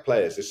 It's not like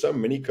players. There's so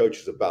many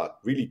coaches about,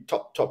 really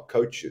top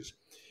coaches.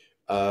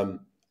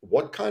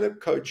 What kind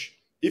of coach?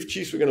 If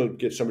Chiefs were going to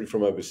get somebody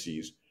from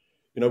overseas,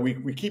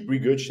 we keep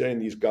regurgitating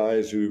these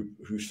guys who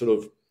sort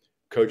of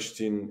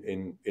coached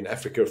in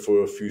Africa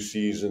for a few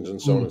seasons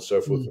and so on and so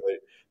forth.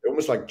 They're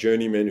almost like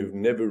journeymen who've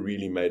never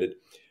really made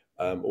it,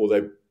 or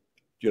they're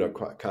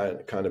quite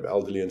kind of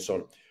elderly and so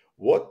on.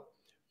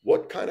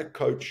 What kind of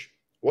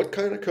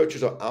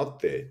coaches are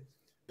out there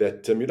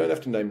that you don't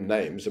have to name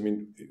names? I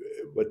mean,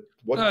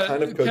 what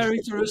kind of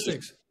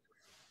characteristics?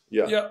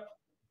 Yeah.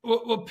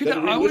 Well, Peter,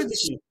 I would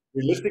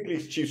realistically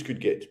Chiefs could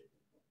get.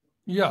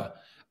 Yeah,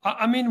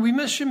 I mean, we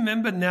must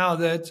remember now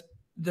that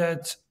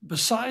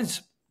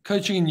besides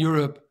coaching in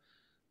Europe,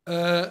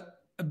 a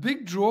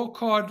big draw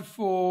card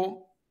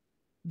for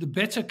the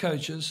better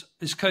coaches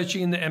is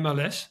coaching in the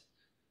MLS.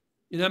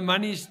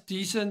 money's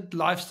decent,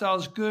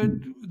 lifestyle's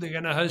good. They're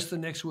going to host the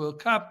next World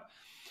Cup.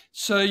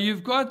 So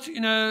you've got,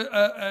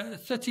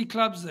 30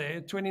 clubs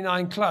there,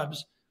 29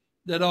 clubs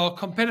that are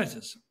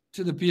competitors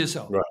to the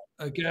PSL, Right.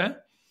 okay?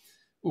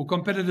 Or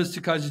competitors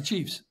to Kaizer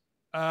Chiefs.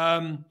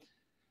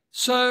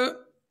 So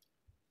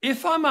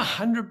if I'm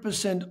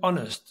 100%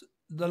 honest,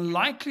 the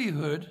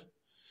likelihood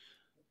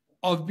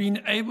of being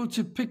able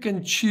to pick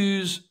and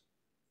choose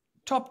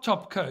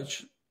top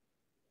coach,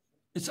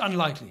 it's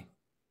unlikely.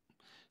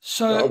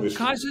 So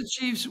Kaizer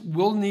Chiefs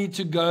will need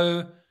to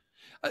go.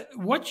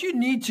 What you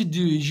need to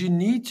do is you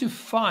need to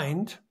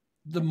find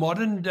the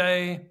modern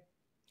day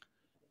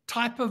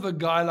type of a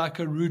guy like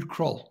a Ruud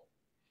Krol.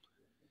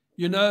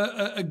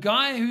 A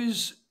guy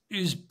who's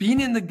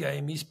been in the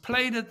game, he's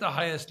played at the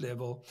highest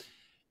level,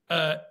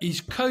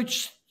 he's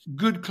coached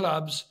good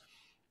clubs,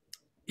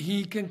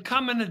 he can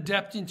come and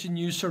adapt into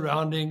new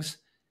surroundings,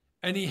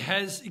 and he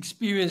has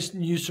experienced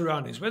new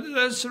surroundings. Whether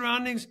those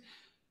surroundings,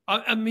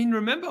 I mean,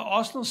 remember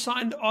Arsenal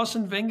signed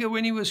Arsene Wenger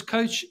when he was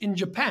coach in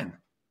Japan,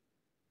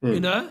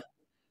 and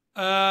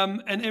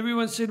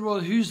everyone said,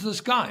 well, who's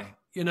this guy?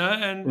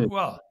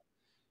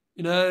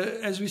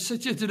 As we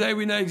sit here today,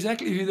 we know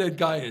exactly who that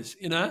guy is,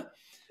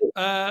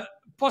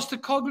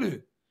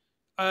 Postecoglou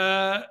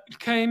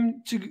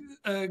came to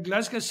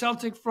Glasgow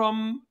Celtic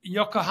from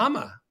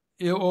Yokohama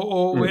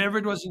or wherever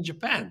it was in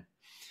Japan.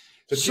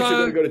 So Chiefs are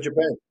going to go to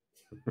Japan.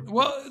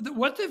 Well,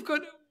 what they've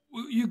got,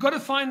 you got to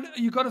find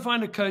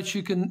a coach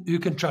who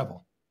can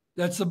travel.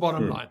 That's the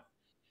bottom line.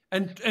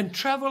 And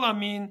travel, I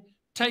mean,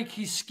 take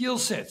his skill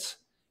sets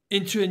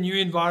into a new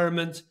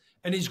environment,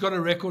 and he's got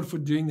a record for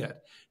doing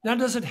that. Now,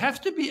 does it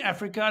have to be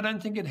Africa? I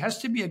don't think it has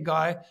to be a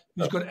guy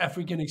who's got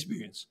African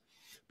experience.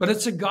 But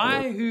it's a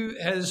guy who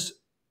has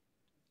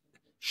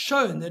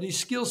shown that his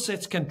skill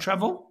sets can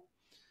travel,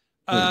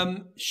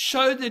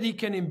 show that he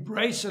can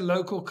embrace a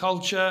local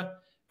culture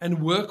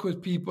and work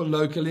with people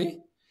locally,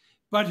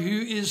 but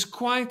who is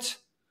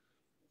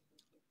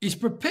he's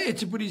prepared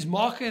to put his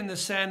marker in the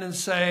sand and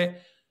say,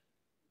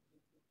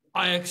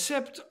 I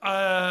accept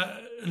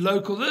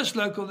local this,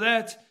 local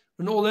that,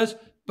 and all this,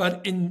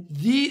 but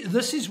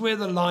this is where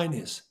the line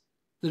is.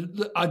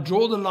 I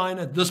draw the line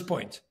at this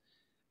point.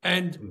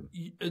 And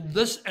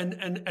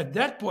and at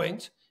that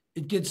point,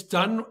 it gets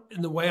done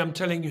in the way I'm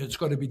telling you it's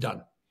got to be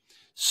done.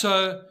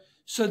 So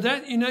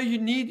that, you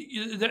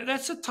need,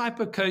 that's the type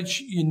of coach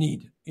you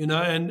need,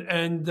 and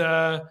and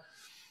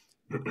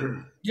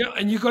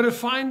you got to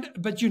find,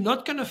 but you're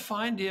not going to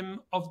find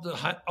him of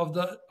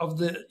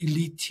the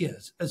elite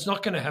tiers. It's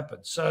not going to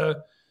happen.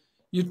 So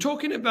you're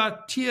talking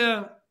about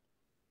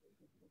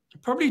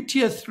probably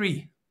tier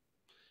 3,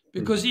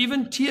 because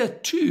even tier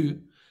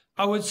 2,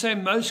 I would say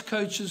most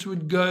coaches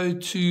would go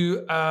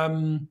to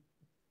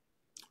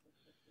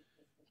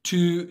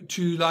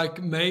like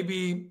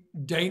maybe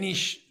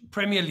Danish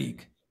Premier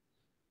League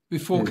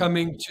before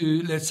coming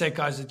to, let's say,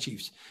 Kaizer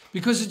Chiefs,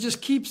 because it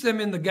just keeps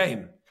them in the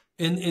game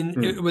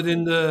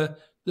within the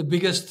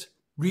biggest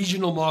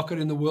regional market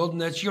in the world, and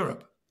that's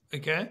Europe.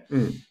 Okay,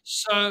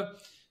 so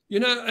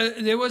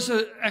there was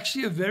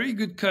actually a very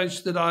good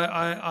coach that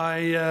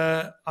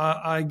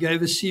I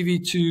gave a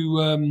CV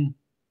to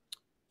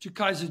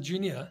Kaizer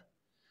Junior,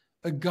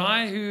 a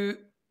guy who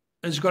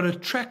has got a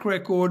track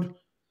record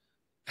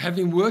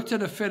having worked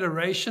at a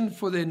federation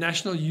for their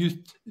national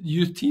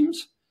youth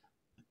teams,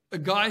 a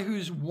guy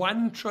who's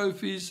won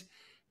trophies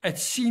at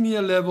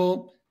senior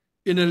level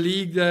in a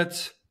league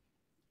that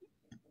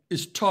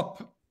is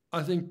top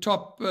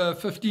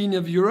 15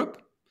 of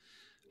Europe.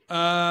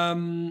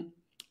 And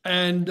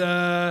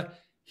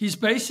he's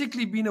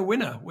basically been a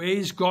winner. Where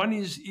he's gone,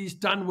 he's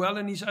done well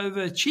and he's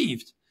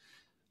overachieved.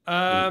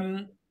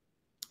 And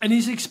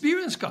he's an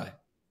experienced guy.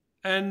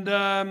 And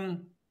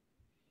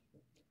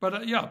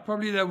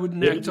probably they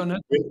wouldn't act on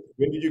it.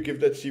 When did you give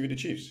that CV to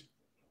Chiefs?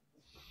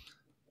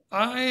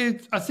 I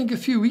think a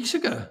few weeks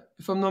ago,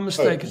 if I'm not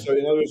mistaken. So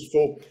in other words,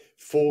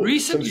 for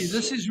recently,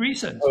 this is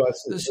recent. Oh, I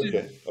see.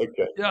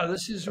 Okay. Yeah,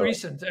 this is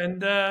recent,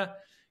 and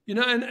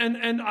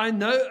and I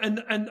know,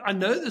 and I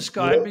know this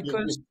guy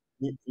because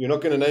you're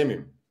not going to name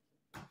him.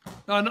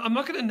 No, I'm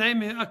not going to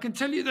name him. I can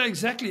tell you that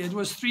exactly. It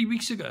was 3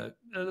 weeks ago,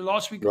 the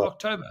last week of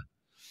October,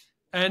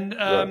 and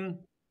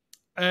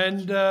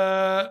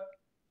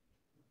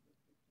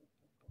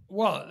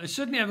well, they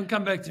certainly haven't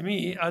come back to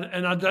me,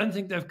 and I don't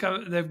think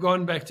they've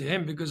gone back to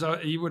him, because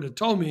he would have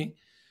told me.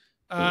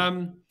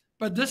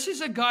 But this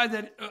is a guy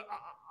that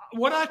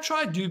what I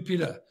try to do,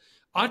 Peter,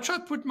 I try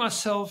to put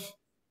myself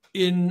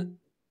in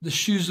the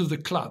shoes of the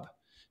club,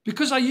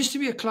 because I used to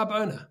be a club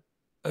owner.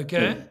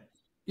 Okay,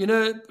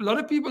 a lot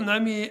of people know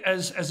me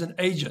as an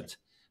agent,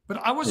 but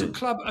I was a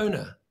club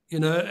owner.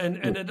 And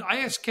at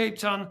IS Cape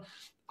Town,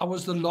 I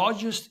was the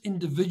largest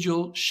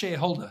individual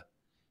shareholder.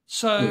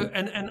 So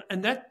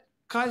and that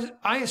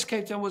IS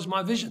Cape Town was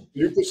my vision.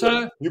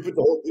 For people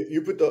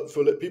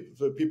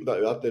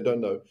that out there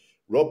don't know,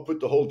 Rob put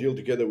the whole deal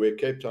together where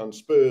Cape Town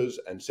Spurs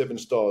and Seven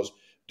Stars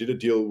did a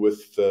deal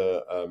with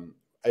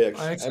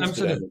Ajax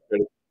Amsterdam.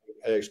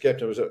 Ajax Cape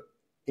Town was an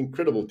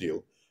incredible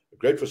deal,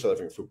 great for South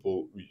African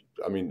football.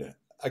 I mean,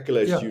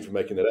 accolades to you for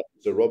making that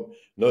happen. So Rob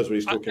knows what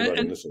he's talking about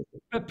in this.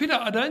 Peter,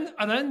 I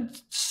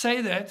don't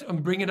say that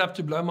and bring it up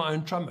to blow my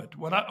own trumpet.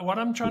 What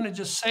I'm trying to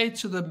just say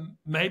to the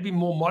maybe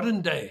more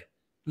modern day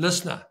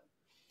listener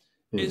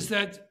is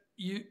that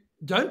you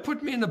don't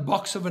put me in the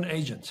box of an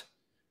agent.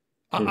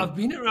 I've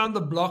been around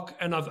the block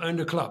and I've owned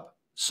a club.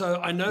 So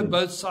I know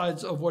both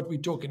sides of what we're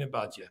talking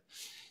about here.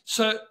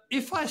 So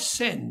if I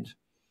send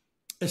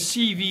a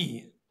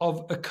CV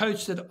of a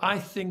coach that I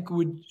think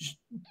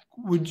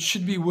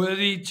should be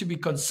worthy to be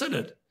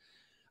considered,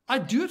 I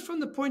do it from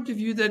the point of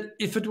view that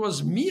if it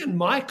was me and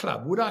my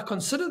club, would I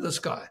consider this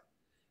guy?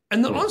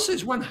 And the answer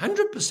is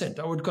 100%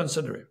 I would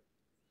consider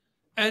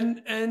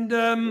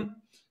him.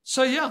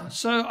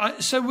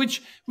 So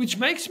which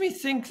makes me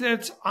think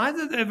that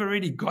either they've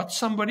already got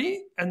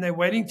somebody and they're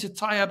waiting to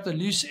tie up the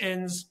loose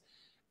ends.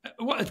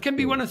 Well, it can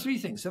be one of three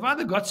things. They've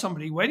either got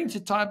somebody waiting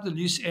to tie up the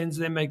loose ends,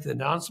 they make the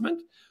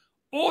announcement,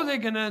 or they're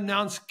going to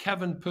announce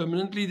Kevin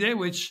permanently there,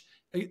 which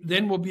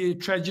then will be a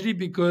tragedy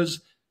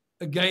because,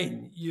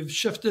 again, you've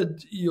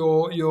shifted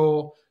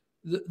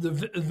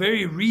the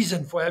very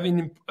reason for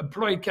having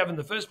employed Kevin in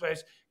the first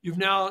place. You've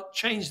now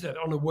changed that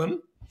on a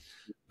whim.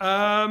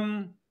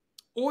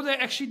 Or they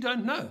actually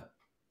don't know.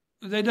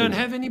 They don't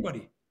have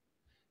anybody.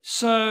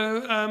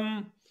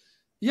 So,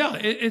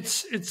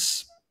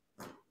 it's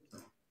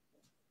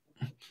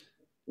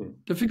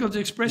difficult to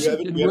express it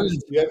in words.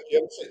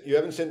 You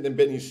haven't sent them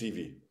Benny's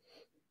CV.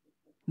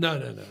 No,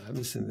 I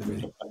haven't sent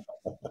them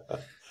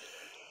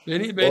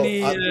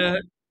Benni.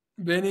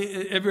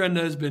 Benni, everyone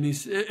knows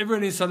Benny's.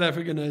 Everyone in South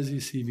Africa knows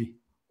his CV.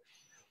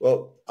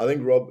 Well, I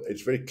think, Rob,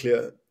 it's very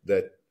clear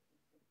that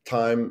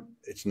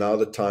it's now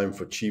the time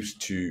for Chiefs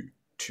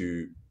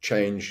to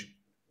change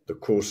the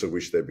course of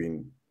which they've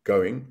been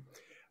going.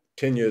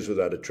 10 years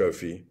without a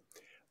trophy.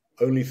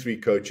 Only 3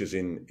 coaches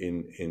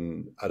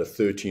in out of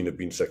 13 have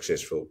been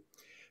successful.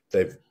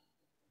 They've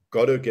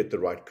got to get the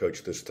right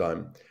coach this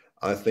time.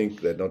 I think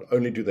that not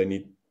only do they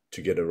need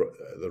to get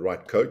the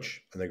right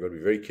coach, and they've got to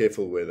be very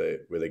careful where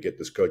they get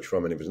this coach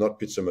from. And if it's not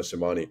Pitso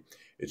Mosimane,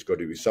 it's got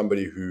to be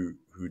somebody who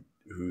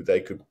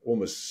they could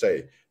almost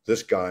say,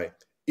 this guy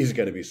is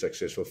going to be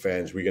successful.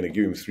 Fans, we're going to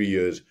give him 3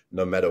 years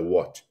no matter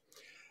what.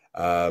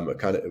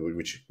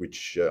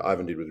 Which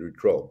Ivan did with Ruud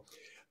Krol.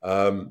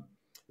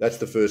 That's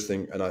the first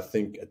thing. And I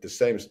think at the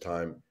same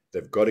time,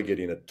 they've got to get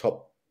in a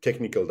top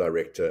technical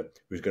director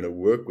who's going to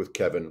work with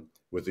Kevin,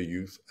 with the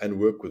youth, and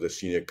work with a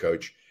senior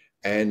coach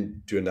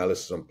and do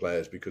analysis on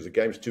players, because the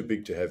game's too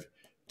big to have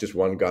just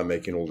one guy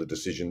making all the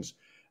decisions.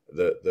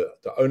 The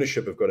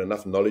ownership have got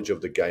enough knowledge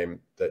of the game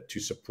to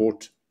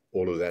support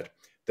all of that.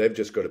 They've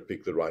just got to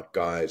pick the right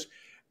guys.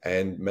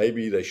 And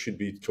maybe they should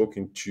be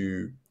talking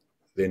to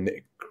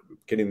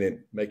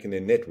making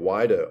their net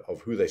wider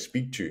of who they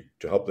speak to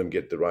help them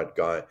get the right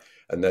guy.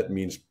 And that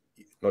means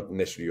not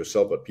necessarily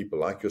yourself, but people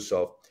like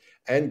yourself,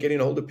 and getting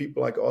hold of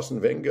people like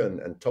Arsene Wenger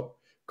and top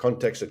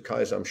contacts that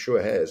Kaizer, I'm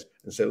sure, has,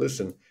 and say,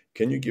 listen,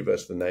 can you give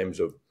us the names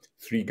of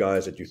 3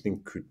 guys that you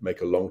think could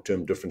make a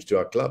long-term difference to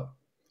our club?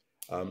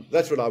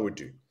 That's what I would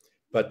do.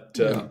 But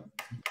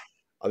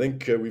I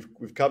think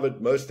we've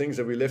covered most things.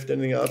 Have we left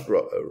anything out,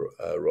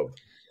 Rob,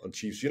 on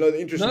Chiefs? You know,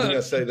 the interesting thing I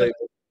say they...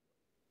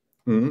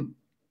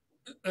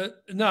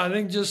 No, I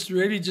think just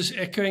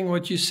echoing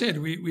what you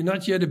said. We're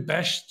not here to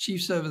bash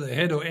Chiefs over the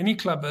head or any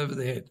club over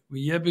the head.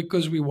 We're here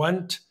because we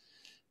want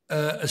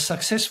a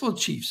successful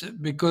Chiefs,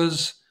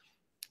 because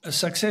a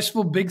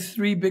successful big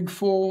 3, big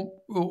 4,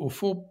 or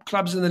 4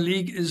 clubs in the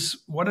league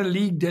is what a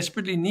league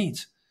desperately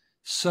needs.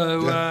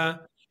 So,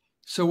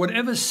 so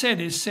whatever's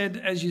said is said,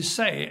 as you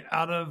say,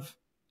 out of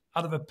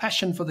a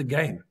passion for the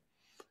game,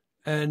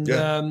 and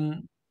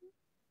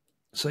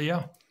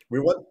we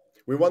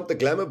want the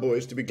glamour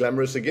boys to be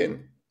glamorous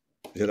again.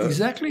 You know,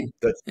 exactly.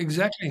 That's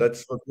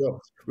what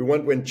we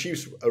want. When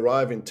Chiefs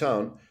arrive in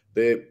town,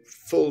 they're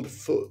full.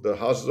 The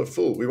houses are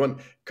full. We want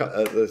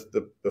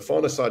the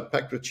Bafana side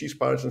packed with Chiefs,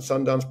 Pirates, and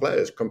Sundowns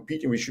players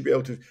competing. We should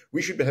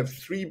have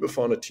 3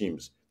 Bafana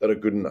teams that are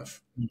good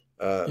enough.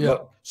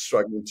 Not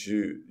struggling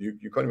to.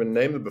 You can't even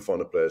name the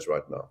Bafana players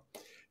right now.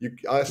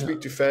 I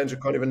speak to fans who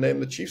can't even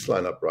name the Chiefs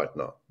lineup right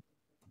now.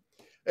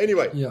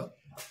 Anyway,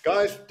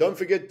 guys, don't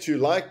forget to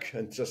like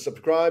and to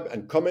subscribe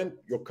and comment.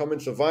 Your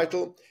comments are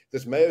vital.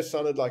 This may have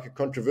sounded like a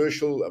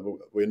controversial.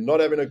 We're not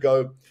having a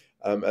go,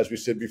 as we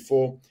said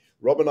before.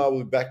 Rob and I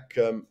will be back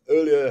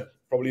earlier,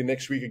 probably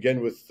next week again,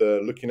 with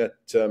looking at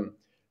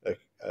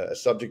a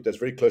subject that's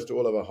very close to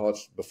all of our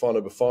hearts,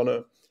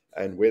 Bafana,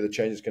 and where the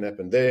changes can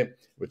happen there.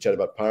 We'll chat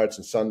about Pirates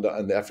and Sundowns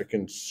and the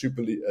African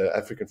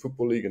African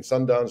Football League and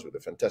Sundowns, with a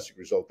fantastic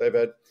result they've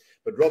had.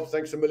 But Rob,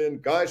 thanks a million.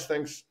 Guys,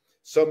 thanks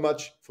so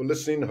much for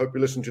listening. I hope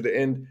you listened to the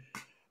end.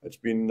 It's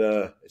been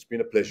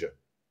a pleasure.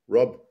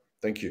 Rob,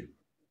 thank you.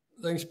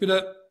 Thanks,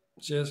 Peter.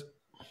 Cheers.